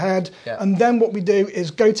go ahead. Yeah. And then what we do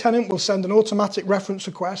is GoTenant will send an automatic reference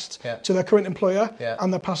request to their current employer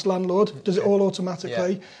and their past landlord. Does it all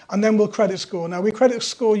automatically. And then we'll credit score. Now, we credit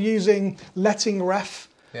score using Letting Ref.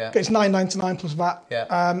 It's £9.99 plus VAT,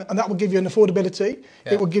 and that will give you an affordability.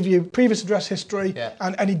 It will give you previous address history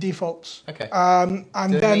and any defaults. Okay. And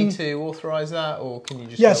do then they need to authorise that, or can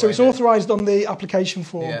you just? So it's authorised on the application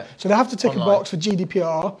form. Yeah. So they have to tick online a box for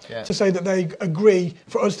GDPR to say that they agree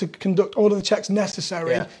for us to conduct all of the checks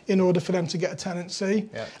necessary in order for them to get a tenancy.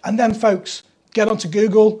 Yeah. And then, folks, get onto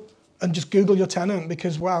Google and just Google your tenant,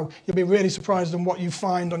 because, wow, you'll be really surprised on what you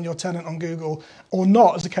find on your tenant on Google, or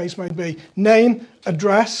not, as the case may be. Name,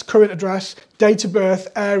 address, current address, date of birth,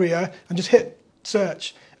 area, and just hit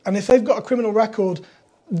search. And if they've got a criminal record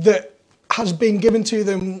that has been given to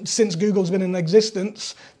them since Google's been in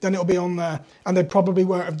existence, then it'll be on there. And they probably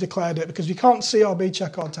won't have declared it, because we can't CRB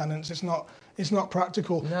check our tenants. It's not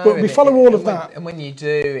practical. No, but we follow all of that. And when you do,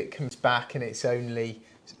 it comes back and it's only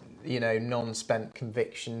non-spent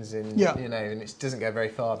convictions and and it doesn't go very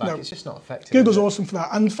far back. No. It's just not effective. Google's awesome for that.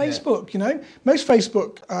 And Facebook, most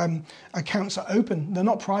Facebook accounts are open. They're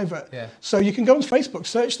not private. Yeah. So you can go on Facebook,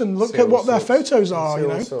 search them, look at what their photos are,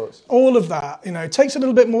 all of that. It takes a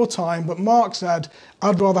little bit more time, but Mark said,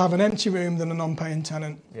 I'd rather have an empty room than a non-paying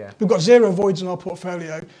tenant. Yeah. We've got 0 voids in our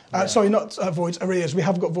portfolio. Sorry, not voids, arrears. We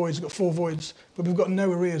have got voids, we've got 4 voids, but we've got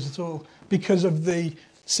no arrears at all because of the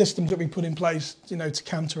systems that we put in place, to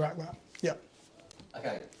counteract that. Yeah.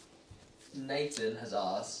 Okay. Nathan has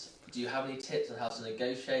asked, do you have any tips on how to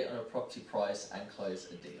negotiate on a property price and close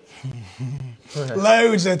a deal?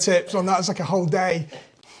 Loads of tips on that. It's like a whole day.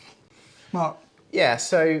 Mark? Yeah,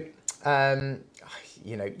 so,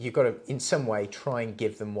 you've got to, in some way, try and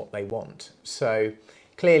give them what they want. So,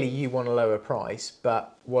 clearly you want a lower price,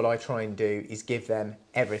 but what I try and do is give them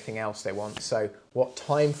everything else they want. So what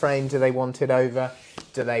time frame do they want it over?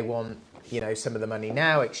 Do they want, some of the money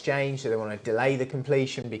now exchanged? Do they want to delay the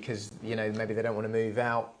completion because, maybe they don't want to move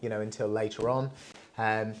out, until later on?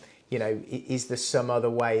 Is there some other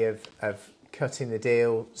way of cutting the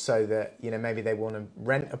deal so that, maybe they want to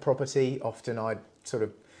rent a property? Often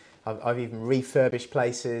I've even refurbished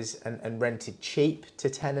places and rented cheap to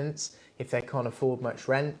tenants if they can't afford much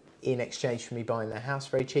rent in exchange for me buying their house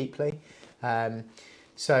very cheaply.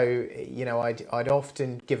 So, I'd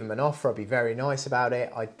often give them an offer. I'd be very nice about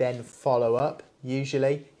it. I'd then follow up.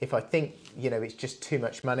 Usually, if I think, it's just too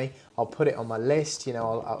much money, I'll put it on my list. I've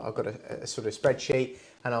got a sort of spreadsheet,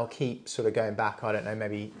 and I'll keep sort of going back, I don't know,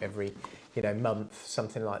 maybe every, month,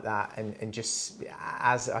 something like that. And just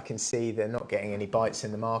as I can see they're not getting any bites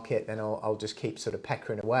in the market, then I'll just keep sort of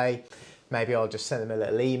peckering away. Maybe I'll just send them a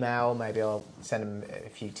little email. Maybe I'll send them a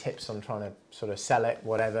few tips on trying to sort of sell it,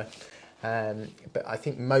 whatever. But I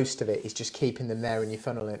think most of it is just keeping them there in your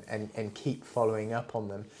funnel and keep following up on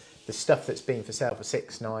them. The stuff that's been for sale for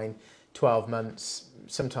 6, 9, 12 months,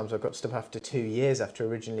 sometimes I've got stuff after 2 years after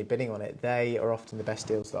originally bidding on it. They are often the best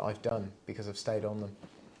deals that I've done because I've stayed on them.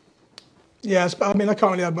 Yes, but I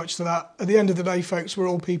can't really add much to that. At the end of the day, folks, we're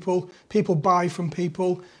all people. People buy from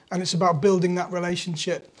people, and it's about building that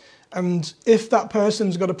relationship. And if that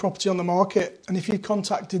person's got a property on the market, and if you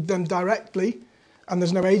contacted them directly and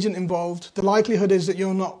there's no agent involved, the likelihood is that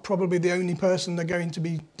you're not probably the only person they're going to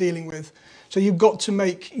be dealing with. So you've got to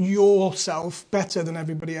make yourself better than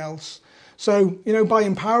everybody else. So, by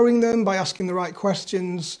empowering them, by asking the right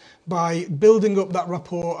questions, by building up that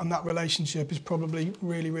rapport and that relationship is probably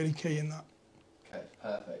really, really key in that. Okay,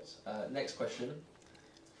 perfect. Next question.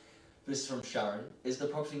 This is from Sharon. Is the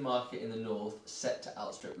property market in the north set to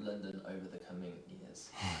outstrip London over the coming years?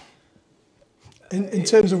 In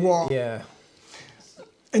terms of what? Yeah.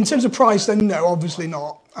 In terms of price, then no, obviously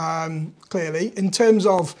not, clearly. In terms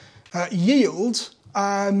of yield,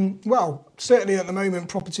 well, certainly at the moment,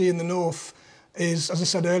 property in the north is, as I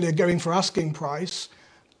said earlier, going for asking price,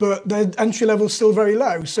 but the entry level is still very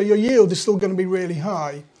low, so your yield is still going to be really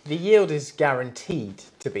high. The yield is guaranteed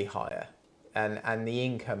to be higher. And the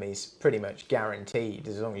income is pretty much guaranteed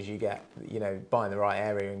as long as you get, buy in the right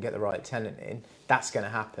area and get the right tenant in. That's going to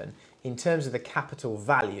happen. In terms of the capital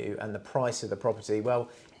value and the price of the property, well,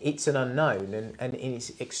 it's an unknown and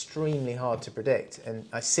it's extremely hard to predict. And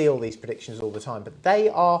I see all these predictions all the time, but they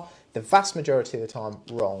are the vast majority of the time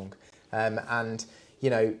wrong.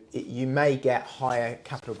 You may get higher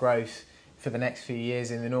capital growth for the next few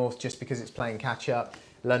years in the north just because it's playing catch up.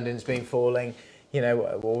 London's been falling.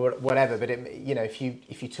 Or whatever, but if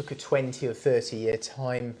you took a 20 or 30 year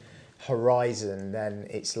time horizon, then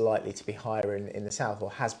it's likely to be higher in the south,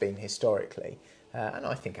 or has been historically. And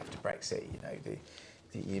I think after Brexit,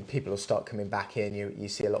 the people will start coming back in. You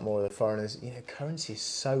see a lot more of the foreigners. Currency is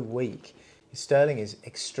so weak. Sterling is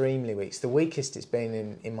extremely weak. It's the weakest it's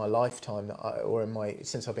been in my lifetime,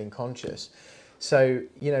 since I've been conscious. So,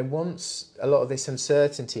 once a lot of this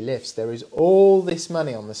uncertainty lifts, there is all this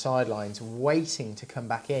money on the sidelines waiting to come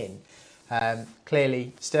back in.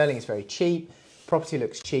 Clearly, sterling is very cheap. Property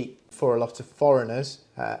looks cheap for a lot of foreigners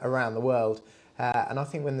around the world. And I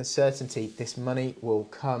think when there's certainty, this money will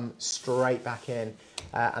come straight back in.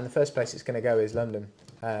 And the first place it's going to go is London,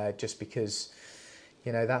 just because,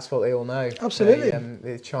 that's what they all know. Absolutely.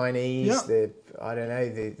 The Chinese,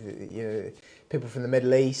 people from the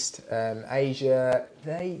Middle East, Asia,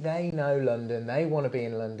 they know London. They want to be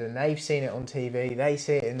in London. They've seen it on TV. They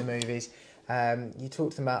see it in the movies. You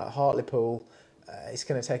talk to them about Hartlepool. It's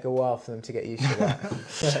going to take a while for them to get used to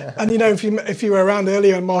that. And if you were around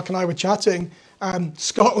earlier and Mark and I were chatting,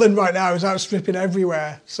 Scotland right now is outstripping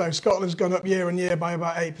everywhere. So Scotland's gone up year on year by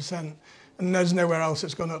about 8%. And there's nowhere else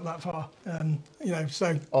that's gone up that far.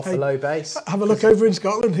 So off a low base. Have a look over in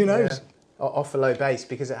Scotland. Who knows? Yeah. Off a low base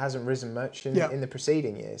because it hasn't risen much in the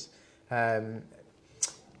preceding years.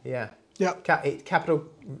 Capital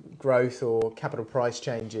growth or capital price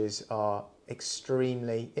changes are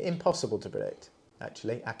extremely impossible to predict,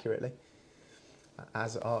 actually, accurately,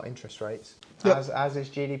 as are interest rates, as is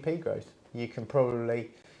GDP growth. You can probably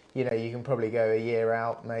go a year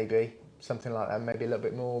out, maybe, something like that, maybe a little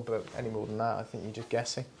bit more, but any more than that, I think you're just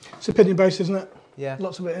guessing. It's opinion based, isn't it? Yeah.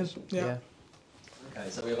 Lots of it is. Yeah. Okay,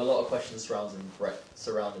 so we have a lot of questions surrounding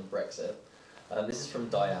Brexit. This is from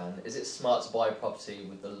Diane. Is it smart to buy property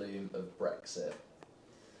with the loom of Brexit?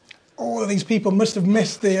 All of these people must have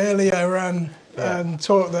missed the earlier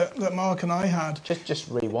talk that Mark and I had. Just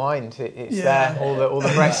rewind. It's there. All the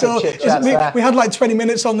Brexit So, chit chats there. we had like 20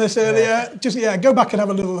 minutes on this earlier. Go back and have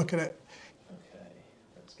a little look at it. Okay,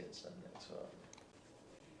 let's get to the next one.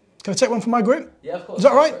 Can I take one from my group? Yeah, of course. Is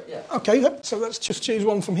that right? Yeah. Okay, so let's just choose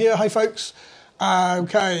one from here. Hi, folks.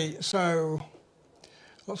 Okay, so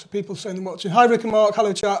lots of people saying they're watching. Hi, Rick and Mark.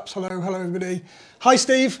 Hello, chaps. Hello, everybody. Hi,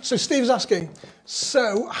 Steve. So Steve's asking,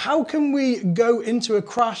 so how can we go into a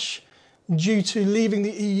crash due to leaving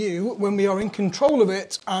the EU when we are in control of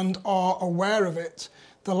it and are aware of it?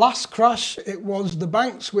 The last crash, it was the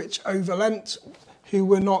banks which overlent who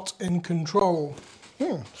were not in control.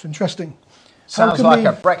 It's interesting. Sounds like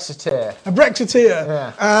a Brexiteer. A Brexiteer.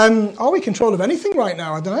 Yeah. Are we in control of anything right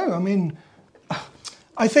now? I don't know. I mean,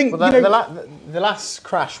 I think the last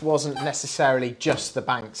crash wasn't necessarily just the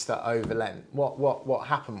banks that overlent. What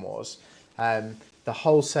happened was the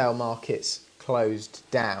wholesale markets closed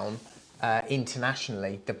down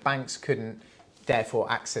internationally. The banks couldn't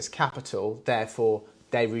therefore access capital. Therefore,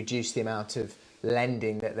 they reduced the amount of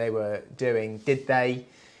lending that they were doing. Did they?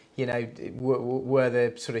 Were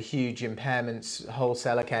the sort of huge impairments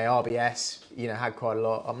wholesale? Okay, RBS, had quite a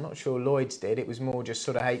lot. I'm not sure Lloyd's did. It was more just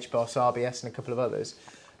sort of HBOS, RBS, and a couple of others.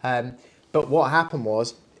 But what happened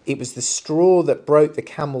was, it was the straw that broke the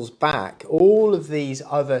camel's back. All of these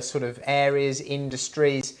other sort of areas,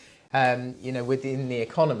 industries, within the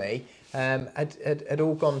economy, had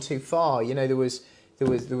all gone too far. There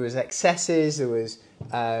there was excesses, there was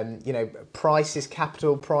prices,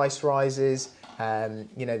 capital price rises, the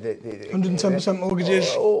 110% mortgages.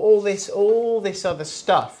 All this other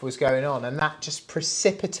stuff was going on, and that just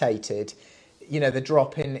precipitated, the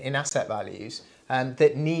drop in asset values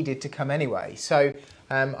that needed to come anyway. So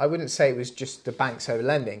I wouldn't say it was just the banks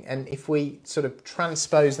over-lending. And if we sort of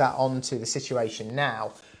transpose that onto the situation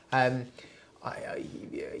now,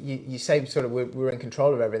 you say sort of we're in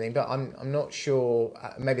control of everything, but I'm not sure.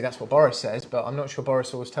 Maybe that's what Boris says, but I'm not sure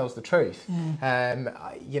Boris always tells the truth.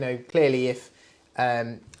 Clearly, if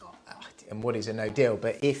and what is a no deal,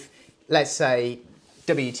 but if, let's say,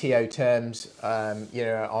 WTO terms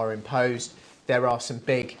are imposed, there are some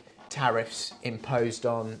big tariffs imposed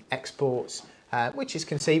on exports, which is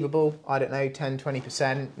conceivable. I don't know,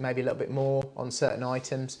 10-20%, maybe a little bit more on certain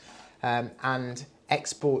items, and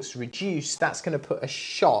exports reduce. That's going to put a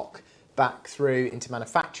shock back through into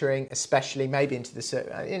manufacturing, especially maybe into the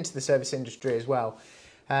service industry as well,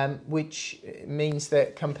 which means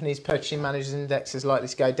that companies' purchasing managers' index is likely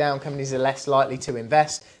to go down. Companies are less likely to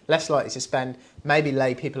invest, less likely to spend, maybe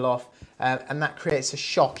lay people off, and that creates a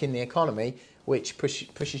shock in the economy, which pushes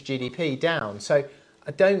GDP down. So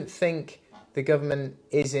I don't think the government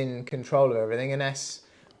is in control of everything, unless,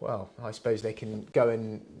 well, I suppose they can go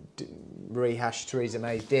and rehash Theresa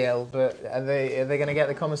May's deal, but are they going to get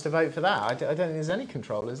the Commons to vote for that? I don't think there's any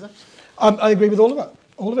control, is there? I agree with all of that.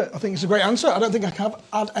 All of it. I think it's a great answer. I don't think I can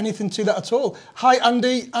add anything to that at all. Hi,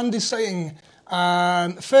 Andy. Andy's saying,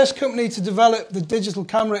 first company to develop the digital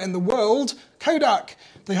camera in the world, Kodak.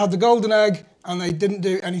 They had the golden egg and they didn't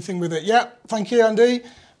do anything with it. Yeah, thank you, Andy.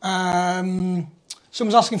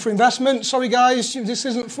 Someone's asking for investment. Sorry, guys, this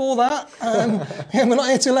isn't for that. We're not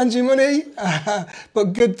here to lend you money,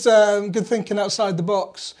 but good thinking outside the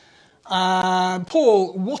box.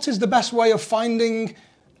 Paul, what is the best way of finding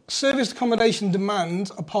serviced accommodation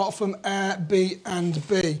demand apart from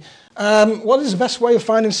Airbnb? What is the best way of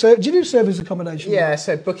finding do you do serviced accommodation? Yeah,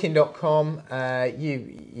 so booking.com,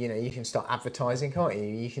 you can start advertising, can't you?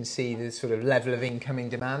 You can see the sort of level of incoming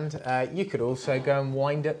demand. You could also go and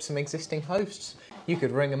wind up some existing hosts. You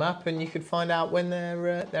could ring them up and you could find out when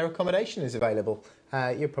their accommodation is available.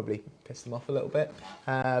 You'll probably piss them off a little bit,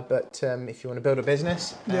 but if you want to build a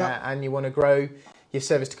business and you want to grow your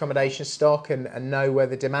serviced accommodation stock and know where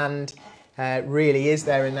the demand really is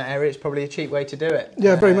there in that area, it's probably a cheap way to do it.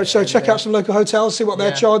 Yeah, very much so. Check out some local hotels, see what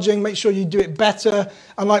they're charging, make sure you do it better.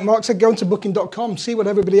 And like Mark said, go into booking.com, see what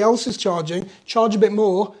everybody else is charging, charge a bit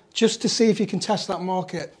more just to see if you can test that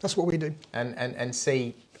market. That's what we do. And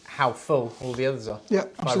see how full all the others are. Yeah, by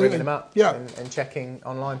absolutely. ringing them up and checking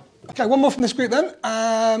online. Okay, one more from this group then.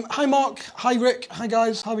 Hi Mark, hi Rick, hi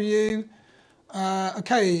guys, how are you?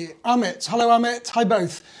 Okay, Amit, hello Amit, hi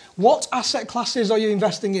both. What asset classes are you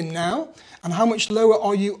investing in now, and how much lower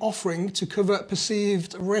are you offering to cover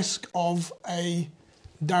perceived risk of a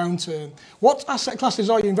downturn? What asset classes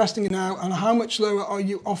are you investing in now, and how much lower are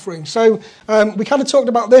you offering? So we kind of talked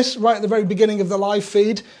about this right at the very beginning of the live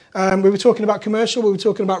feed. We were talking about commercial, we were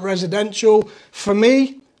talking about residential. For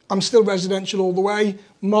me, I'm still residential all the way.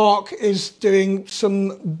 Mark is doing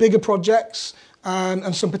some bigger projects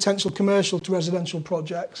and some potential commercial to residential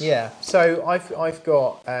projects. Yeah, so I've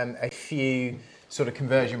got a few sort of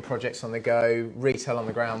conversion projects on the go, retail on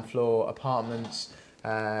the ground floor, apartments,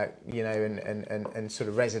 and sort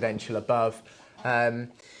of residential above. How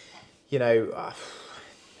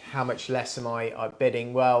much less am I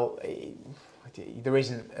bidding? Well, there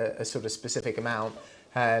isn't a sort of specific amount,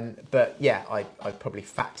 but yeah, I've probably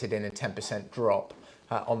factored in a 10% drop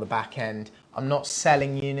on the back end. I'm not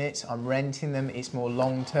selling units, I'm renting them, it's more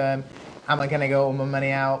long term. Am I going to go all my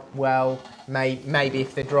money out? Well, maybe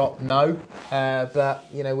if they drop, no, but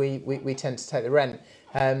we tend to take the rent.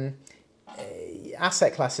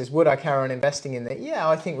 Asset classes, would I carry on investing in that? Yeah,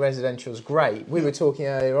 I think residential is great. We were talking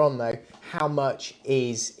earlier on though, how much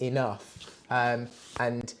is enough?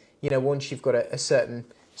 Once you've got a certain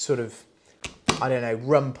sort of,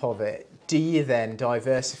 rump of it, do you then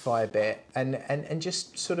diversify a bit and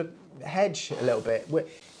just sort of hedge a little bit?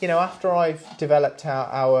 After I've developed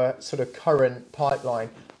our sort of current pipeline,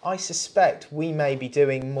 I suspect we may be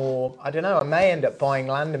doing more. I don't know, I may end up buying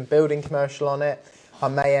land and building commercial on it. I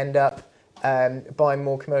may end up buying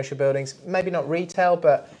more commercial buildings, maybe not retail,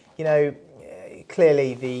 but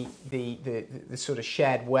clearly the sort of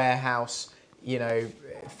shared warehouse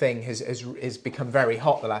thing has become very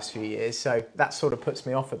hot the last few years, so that sort of puts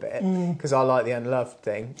me off a bit because I like the unloved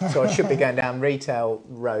thing, so I should be going down retail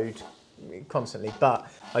road constantly, but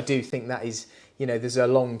I do think that is there's a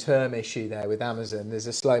long-term issue there with Amazon. There's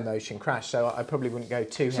a slow motion crash, so I probably wouldn't go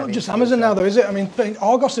too heavy. It's not just Amazon now, though, is it? I mean,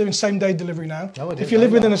 Argos are doing same-day delivery now. Oh, if you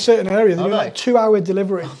live within a certain area, they're doing like 2-hour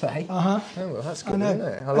delivery. Are they? Uh-huh. Oh, well, that's good, isn't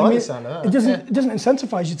it? I like the sound of that. It doesn't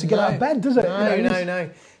incentivise you to get out of bed, does it? No.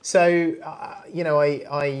 So,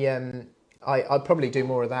 I'd probably do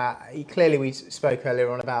more of that. Clearly, we spoke earlier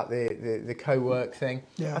on about the co-work thing.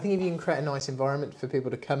 Yeah. I think if you can create a nice environment for people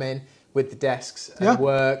to come in with the desks and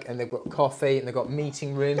work, and they've got coffee, and they've got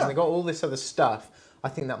meeting rooms, and they've got all this other stuff, I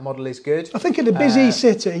think that model is good. I think in a busy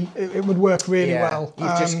city, it would work really well.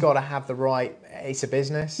 You've just got to have the right, it's a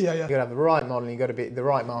business. Yeah. You've got to have the right model, you've got to be the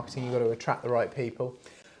right marketing, you've got to attract the right people.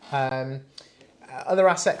 Other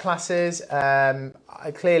asset classes,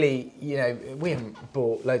 clearly, we haven't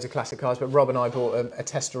bought loads of classic cars, but Rob and I bought a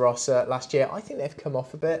Testarossa last year. I think they've come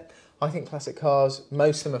off a bit. I think classic cars,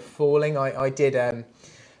 most of them are falling. I did an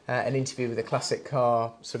interview with a classic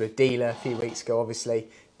car sort of dealer a few weeks ago. Obviously,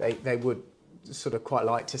 they would sort of quite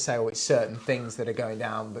like to say, it's certain things that are going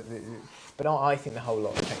down, but I think the whole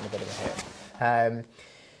lot are taking a bit of a hit.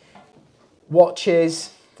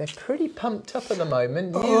 Watches, they're pretty pumped up at the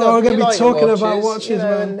moment. We're going to be talking about watches,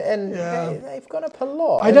 man. And they've gone up a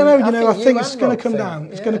lot. I don't know, I think it's going to come down.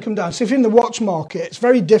 It's going to come down. So if you're in the watch market, it's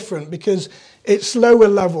very different because it's lower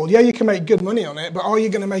level. Yeah, you can make good money on it, but are you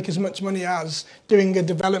going to make as much money as doing a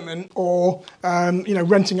development or,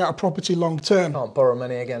 renting out a property long term? Can't borrow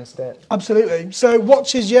money against it. Absolutely. So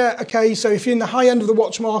watches, okay. So if you're in the high end of the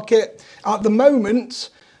watch market, at the moment,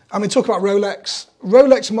 talk about Rolex.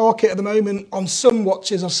 Rolex market at the moment on some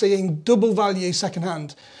watches are seeing double value second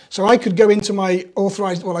hand. So I could go into my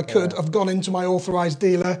I've gone into my authorised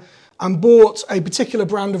dealer and bought a particular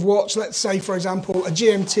brand of watch, let's say, for example, a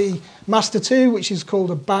GMT Master 2, which is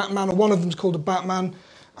called a Batman, or one of them is called a Batman.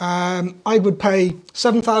 I would pay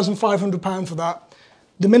 £7,500 for that.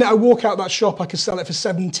 The minute I walk out that shop, I could sell it for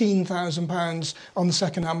 £17,000 on the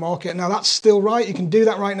second-hand market. Now, that's still right. You can do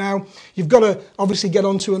that right now. You've got to obviously get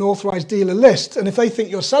onto an authorised dealer list. And if they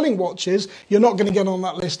think you're selling watches, you're not going to get on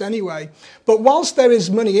that list anyway. But whilst there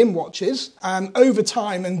is money in watches, over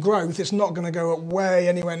time and growth, it's not going to go way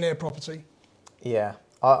anywhere near property. Yeah,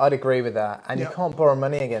 I'd agree with that. And you can't borrow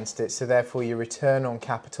money against it. So therefore, your return on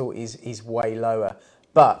capital is way lower.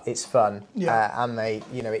 But it's fun, and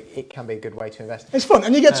it can be a good way to invest. It's fun,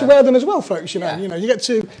 and you get to wear them as well, folks. You get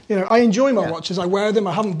to, I enjoy my watches. I wear them.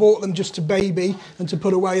 I haven't bought them just to baby and to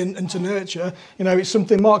put away and to nurture. It's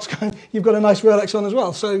something Mark's going. You've got a nice Rolex on as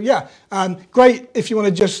well, so great if you want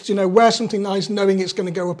to just wear something nice, knowing it's going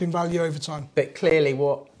to go up in value over time. But clearly,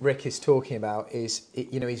 what Rick is talking about is,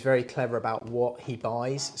 he's very clever about what he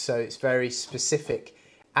buys. So it's very specific.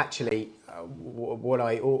 Actually, what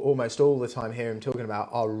I almost all the time hear him talking about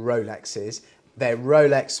are Rolexes. They're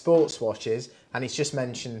Rolex sports watches, and he's just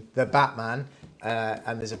mentioned the Batman,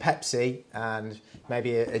 and there's a Pepsi, and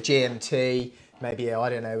maybe a GMT, maybe a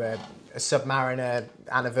Submariner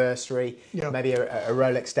anniversary, maybe a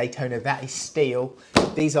Rolex Daytona. That is steel.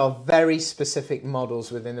 These are very specific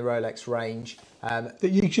models within the Rolex range that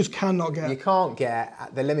you just cannot get. You can't get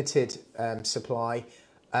at the limited supply.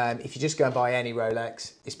 If you just go and buy any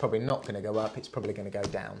Rolex, it's probably not going to go up. It's probably going to go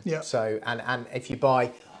down. Yeah. So, and if you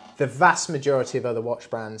buy the vast majority of other watch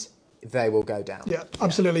brands, they will go down. Yeah,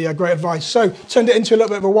 absolutely. Yeah, great advice. So, turned it into a little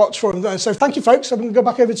bit of a watch for them there. So, thank you, folks. I'm going to go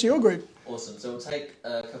back over to your group. Awesome. So, we'll take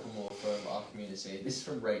a couple more from our community. This is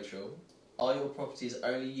from Rachel. Are your properties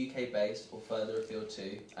only UK based or further afield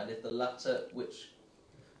too? And if the latter, which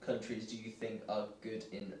countries do you think are good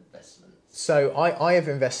investments? So I have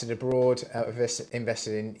invested abroad. I've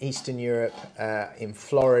invested in Eastern Europe, in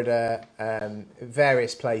Florida,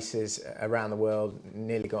 various places around the world.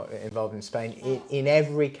 Nearly got involved in Spain. In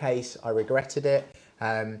every case, I regretted it.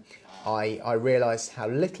 I realised how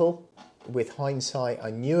little, with hindsight, I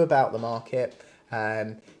knew about the market.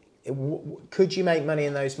 Could you make money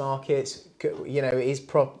in those markets? Is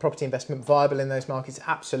property investment viable in those markets?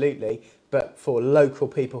 Absolutely. But for local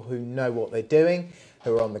people who know what they're doing,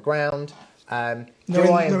 who are on the ground,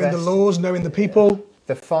 knowing the laws, knowing the people,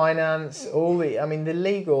 the finance, the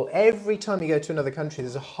legal. Every time you go to another country,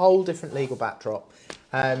 there's a whole different legal backdrop,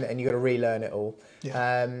 and you've got to relearn it all.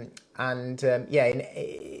 Yeah.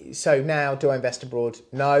 So now, do I invest abroad?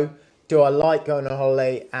 No. Do I like going on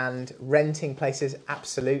holiday and renting places?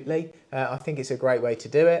 Absolutely. I think it's a great way to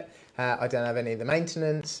do it. I don't have any of the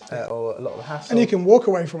maintenance or a lot of the hassle. And you can walk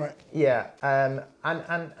away from it. Yeah, and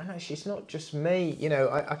actually, it's not just me.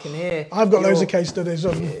 I can hear. I've got loads of case studies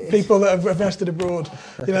of people that have invested abroad.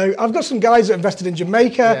 I've got some guys that invested in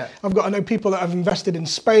Jamaica. Yeah. I know people that have invested in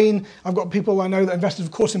Spain. I've got people I know that invested,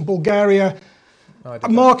 of course, in Bulgaria.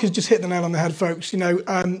 Mark has just hit the nail on the head, folks.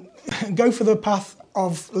 Go for the path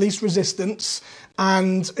of least resistance.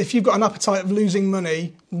 And if you've got an appetite of losing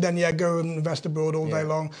money, then go and invest abroad all day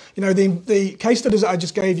long. The case studies that I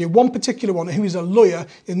just gave you, one particular one who is a lawyer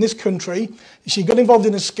in this country, she got involved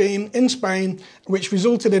in a scheme in Spain, which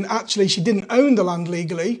resulted in actually she didn't own the land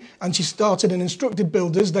legally, and she started and instructed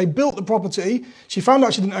builders. They built the property. She found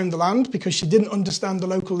out she didn't own the land because she didn't understand the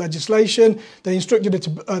local legislation. They instructed her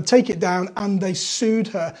to take it down, and they sued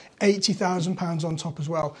her £80,000 on top as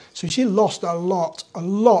well. So she lost a lot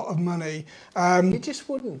of money. You just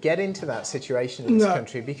wouldn't get into that situation in this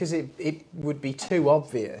country because it would be too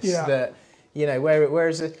obvious that,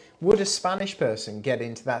 whereas would a Spanish person get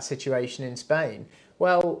into that situation in Spain?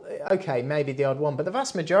 Well, okay, maybe the odd one, but the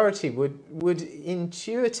vast majority would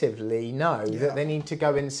intuitively know that they need to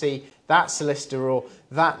go and see that solicitor or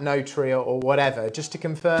that notary or whatever just to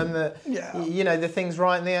confirm that, the thing's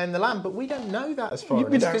right and they own the land. But we don't know that as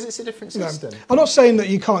foreigners because it's a different system. I'm not saying that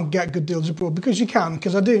you can't get good deals abroad, because you can,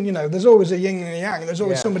 because I do, there's always a yin and a yang. There's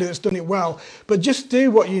always somebody that's done it well. But just do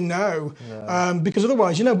what you know, because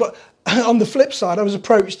otherwise, but on the flip side, I was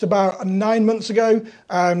approached about 9 months ago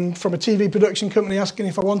from a TV production company asking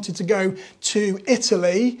if I wanted to go to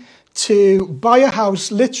Italy to buy a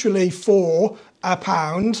house literally for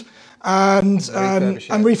 £1 and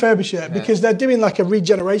refurbish it because they're doing like a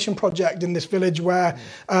regeneration project in this village where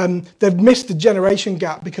they've missed the generation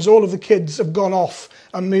gap because all of the kids have gone off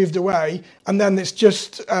and moved away, and then it's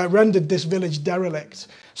just rendered this village derelict.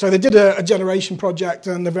 So they did a generation project,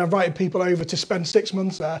 and they've invited people over to spend 6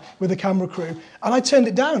 months there with a camera crew. And I turned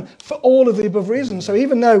it down for all of the above reasons. So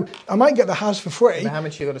even though I might get the house for free, how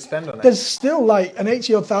much you got to spend on it? There's still like an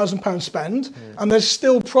 £80,000 spend, and there's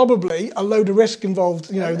still probably a load of risk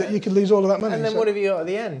involved. That you could lose all of that money. And then what have you got at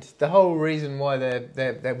the end? The whole reason why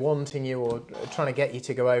they're wanting you or trying to get you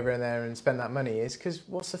to go over in there and spend that money is because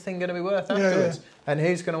what's the thing going to be worth afterwards? And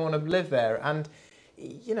who's going to want to live there? And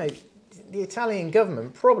the Italian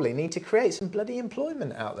government probably need to create some bloody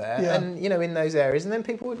employment out there and, in those areas, and then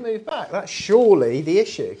people would move back. That's surely the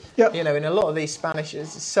issue. Yep. In a lot of these Spanish,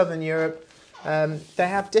 Southern Europe, they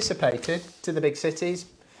have dissipated to the big cities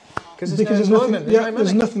because there's no employment, there's no money.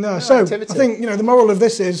 There's nothing there. So activity. I think, the moral of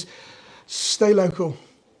this is stay local.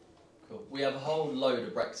 Cool. We have a whole load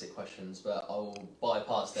of Brexit questions, but I will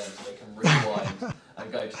bypass them so they can rewind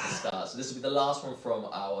and go to the start. So this will be the last one from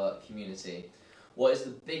our community. What is the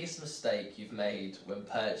biggest mistake you've made when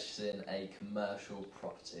purchasing a commercial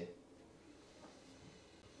property?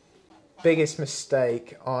 Biggest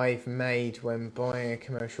mistake I've made when buying a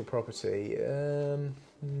commercial property?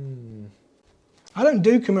 I don't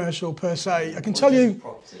do commercial per se. I can tell you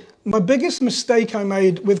my biggest mistake I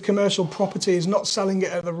made with commercial property is not selling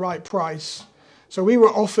it at the right price. So we were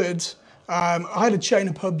offered, I had a chain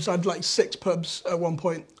of pubs, I had like 6 pubs at one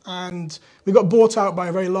point, and we got bought out by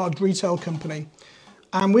a very large retail company.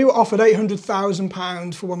 And we were offered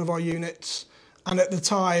 £800,000 for one of our units. And at the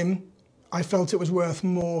time, I felt it was worth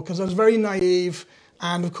more because I was very naive.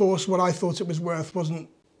 And of course, what I thought it was worth wasn't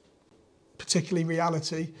particularly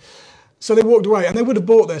reality. So they walked away, and they would have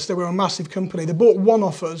bought this. They were a massive company. They bought one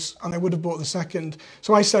off us, and they would have bought the second.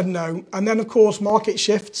 So I said no. And then, of course, market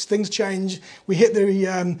shifts, things change. We hit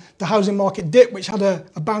the housing market dip, which had a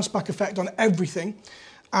bounce-back effect on everything.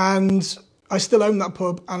 And I still own that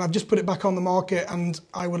pub, and I've just put it back on the market, and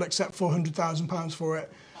I will accept £400,000 for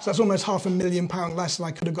it. So that's almost £500,000 less than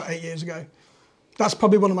I could have got 8 years ago. That's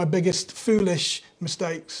probably one of my biggest foolish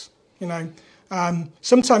mistakes.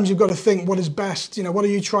 Sometimes you've got to think what is best. What are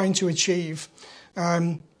you trying to achieve?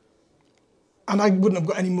 And I wouldn't have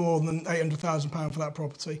got any more than £800,000 for that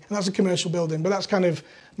property. And that's a commercial building, but that's kind of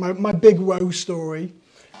my big woe story.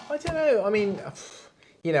 I don't know. I mean,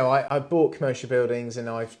 I bought commercial buildings and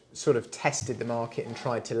I've sort of tested the market and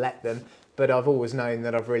tried to let them, but I've always known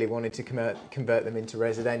that I've really wanted to convert them into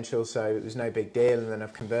residential, so it was no big deal, and then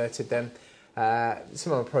I've converted them.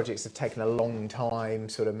 Some of my projects have taken a long time,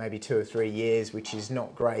 sort of maybe 2 or 3 years, which is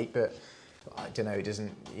not great, but I don't know, it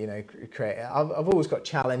doesn't, create... I've always got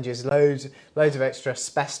challenges, loads of extra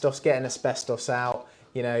asbestos, getting asbestos out,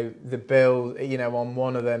 the bill, on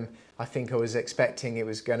one of them, I think I was expecting it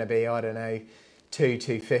was going to be, I don't know,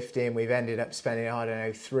 250, and we've ended up spending, I don't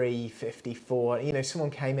know, 354.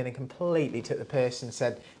 Someone came in and completely took the piss and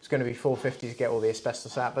said it's going to be 450 to get all the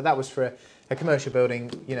asbestos out, but that was for a commercial building,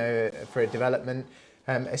 for a development.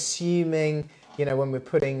 Assuming, when we're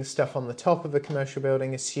putting stuff on the top of a commercial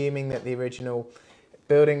building, assuming that the original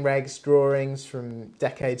building regs drawings from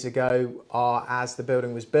decades ago are as the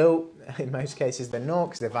building was built. In most cases they're not,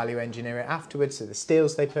 because they value engineer it afterwards, so the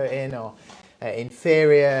steels they put in are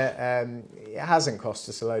inferior. It hasn't cost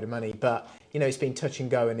us a load of money, but it's been touch and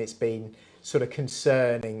go, and it's been sort of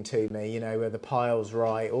concerning to me. Where the pile's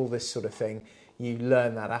right, all this sort of thing. You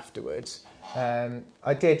learn that afterwards.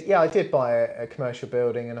 I did buy a commercial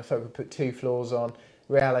building, and I thought we'd put 2 floors on.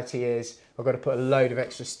 Reality is, I've got to put a load of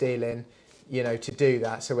extra steel in, to do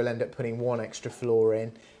that. So we'll end up putting 1 extra floor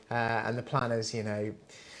in, and the planners,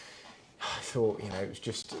 I thought, it was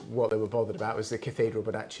just what they were bothered about was the cathedral,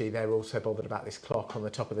 but actually they're also bothered about this clock on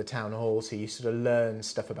the top of the town hall. So you sort of learn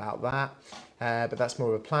stuff about that, but that's more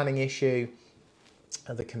of a planning issue.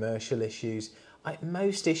 Other commercial issues,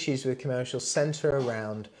 most issues with commercial centre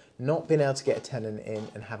around not being able to get a tenant in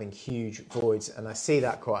and having huge voids, and I see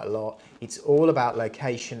that quite a lot. It's all about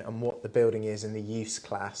location and what the building is and the use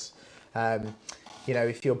class.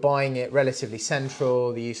 If you're buying it relatively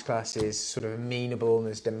central, the use class is sort of amenable and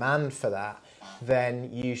there's demand for that,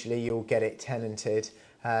 then usually you'll get it tenanted.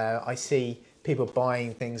 I see people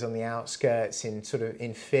buying things on the outskirts in sort of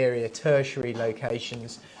inferior tertiary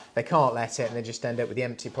locations. They can't let it and they just end up with the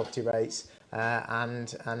empty property rates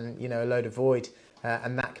and a load of void,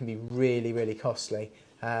 and that can be really, really costly.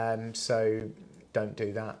 So don't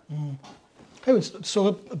do that. I saw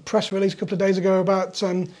a press release a couple of days ago about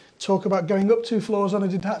talk about going up 2 floors on a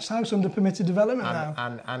detached house under permitted development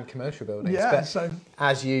now. And commercial buildings. Yeah, but so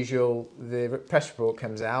as usual, the press report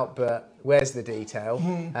comes out, but where's the detail?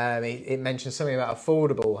 It mentions something about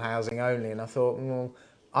affordable housing only, and I thought, well,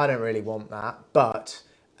 I don't really want that. But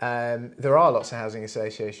there are lots of housing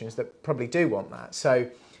associations that probably do want that. So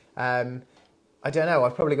I don't know.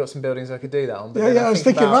 I've probably got some buildings I could do that on. But I was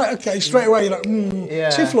thinking, right, okay, straight away you're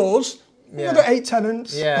like, 2 floors. Yeah. Another 8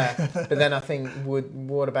 tenants. Yeah, but then I think,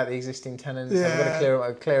 what about the existing tenants? Yeah. I've got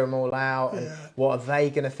to clear them all out. And what are they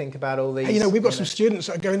going to think about all these? We've got some students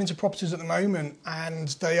that are going into properties at the moment, and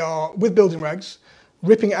they are, with building regs,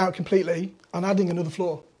 ripping it out completely and adding another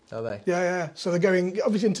floor. Are they? Yeah. So they're going,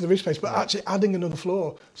 obviously, into the roof space, but actually adding another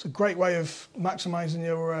floor. It's a great way of maximising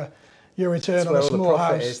your return on a small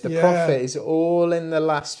house. The profit is all in the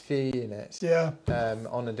last few units. Yeah.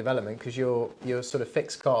 On a development, because your sort of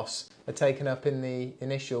fixed costs are taken up in the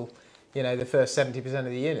initial, the first 70% of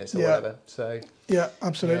the units or whatever. So yeah,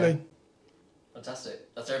 absolutely. Yeah.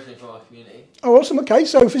 Fantastic. That's everything from our community. Oh, awesome. Okay,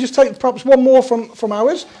 so if we just take perhaps one more from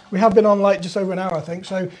ours, we have been on just over an hour, I think.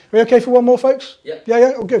 So are we okay for one more, folks? Yep.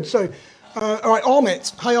 Yeah. Oh, good. So. All right,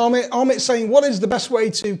 Amit. Hi, Amit. Amit's saying, what is the best way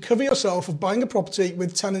to cover yourself of buying a property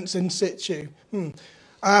with tenants in situ?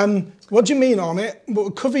 What do you mean, Amit? Well,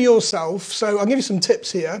 cover yourself. So I'll give you some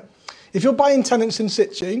tips here. If you're buying tenants in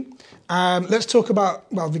situ, let's talk about,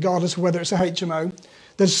 regardless of whether it's a HMO,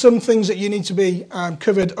 there's some things that you need to be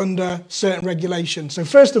covered under certain regulations. So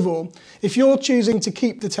first of all, if you're choosing to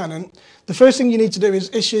keep the tenant, the first thing you need to do is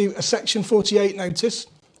issue a Section 48 notice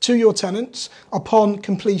to your tenants upon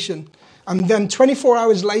completion. And then 24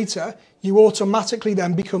 hours later, you automatically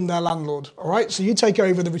then become their landlord. All right, so you take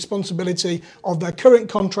over the responsibility of their current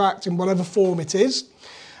contract in whatever form it is.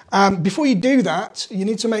 Before you do that, you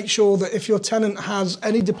need to make sure that if your tenant has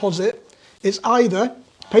any deposit, it's either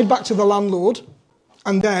paid back to the landlord,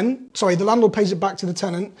 the landlord pays it back to the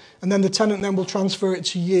tenant, and then the tenant then will transfer it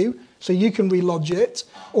to you, so you can relodge it.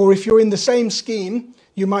 Or if you're in the same scheme,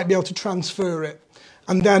 you might be able to transfer it,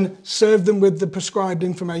 and then serve them with the prescribed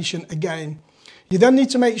information again. You then need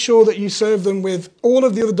to make sure that you serve them with all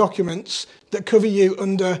of the other documents that cover you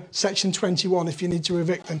under Section 21 if you need to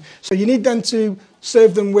evict them. So you need then to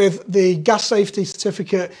serve them with the gas safety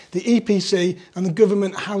certificate, the EPC, and the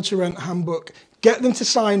government how to rent handbook. Get them to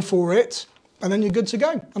sign for it, and then you're good to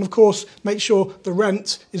go. And of course, make sure the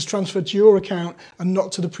rent is transferred to your account and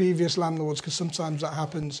not to the previous landlords, because sometimes that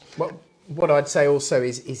happens. Well, what I'd say also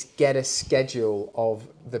is get a schedule of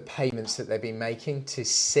the payments that they've been making to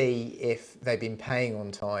see if they've been paying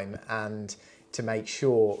on time and to make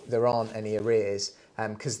sure there aren't any arrears,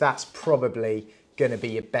 because that's probably going to be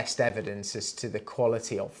your best evidence as to the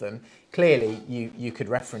quality of them. Clearly, you could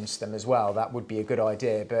reference them as well. That would be a good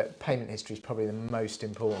idea, but payment history is probably the most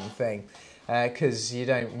important thing, because you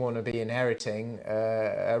don't want to be inheriting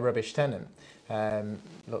a rubbish tenant.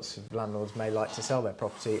 Lots of landlords may like to sell their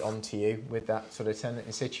property onto you with that sort of tenant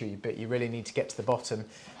in situ, but you really need to get to the bottom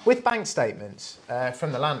with bank statements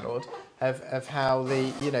from the landlord of how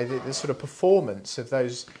the sort of performance of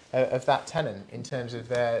those of that tenant in terms of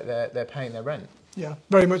their paying their rent. Yeah,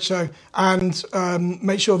 very much so. And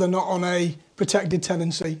make sure they're not on a protected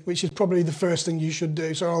tenancy, which is probably the first thing you should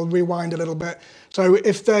do. So I'll rewind a little bit. So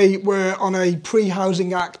if they were on a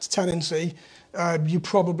pre-Housing Act tenancy, you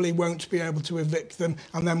probably won't be able to evict them.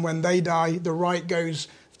 And then when they die, the right goes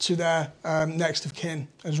to their next of kin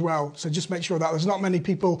as well. So just make sure that there's not many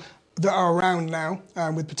people that are around now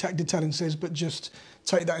with protected tenancies, but just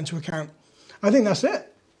take that into account. I think that's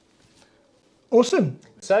it. Awesome.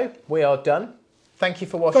 So we are done. Thank you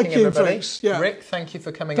for watching, Thank you, everybody. folks. Yeah. Rick, thank you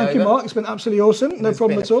for coming over. Thank you, Mark. It's been absolutely awesome. No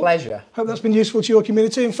problem It's at been all. a pleasure. Hope that's been useful to your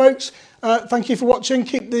community. And folks, thank you for watching.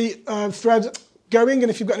 Keep the thread going.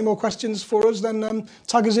 And if you've got any more questions for us, then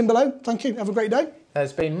tag us in below. Thank you. Have a great day.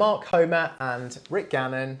 There's been Mark Homer and Rick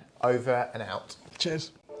Gannon, over and out.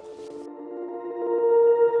 Cheers.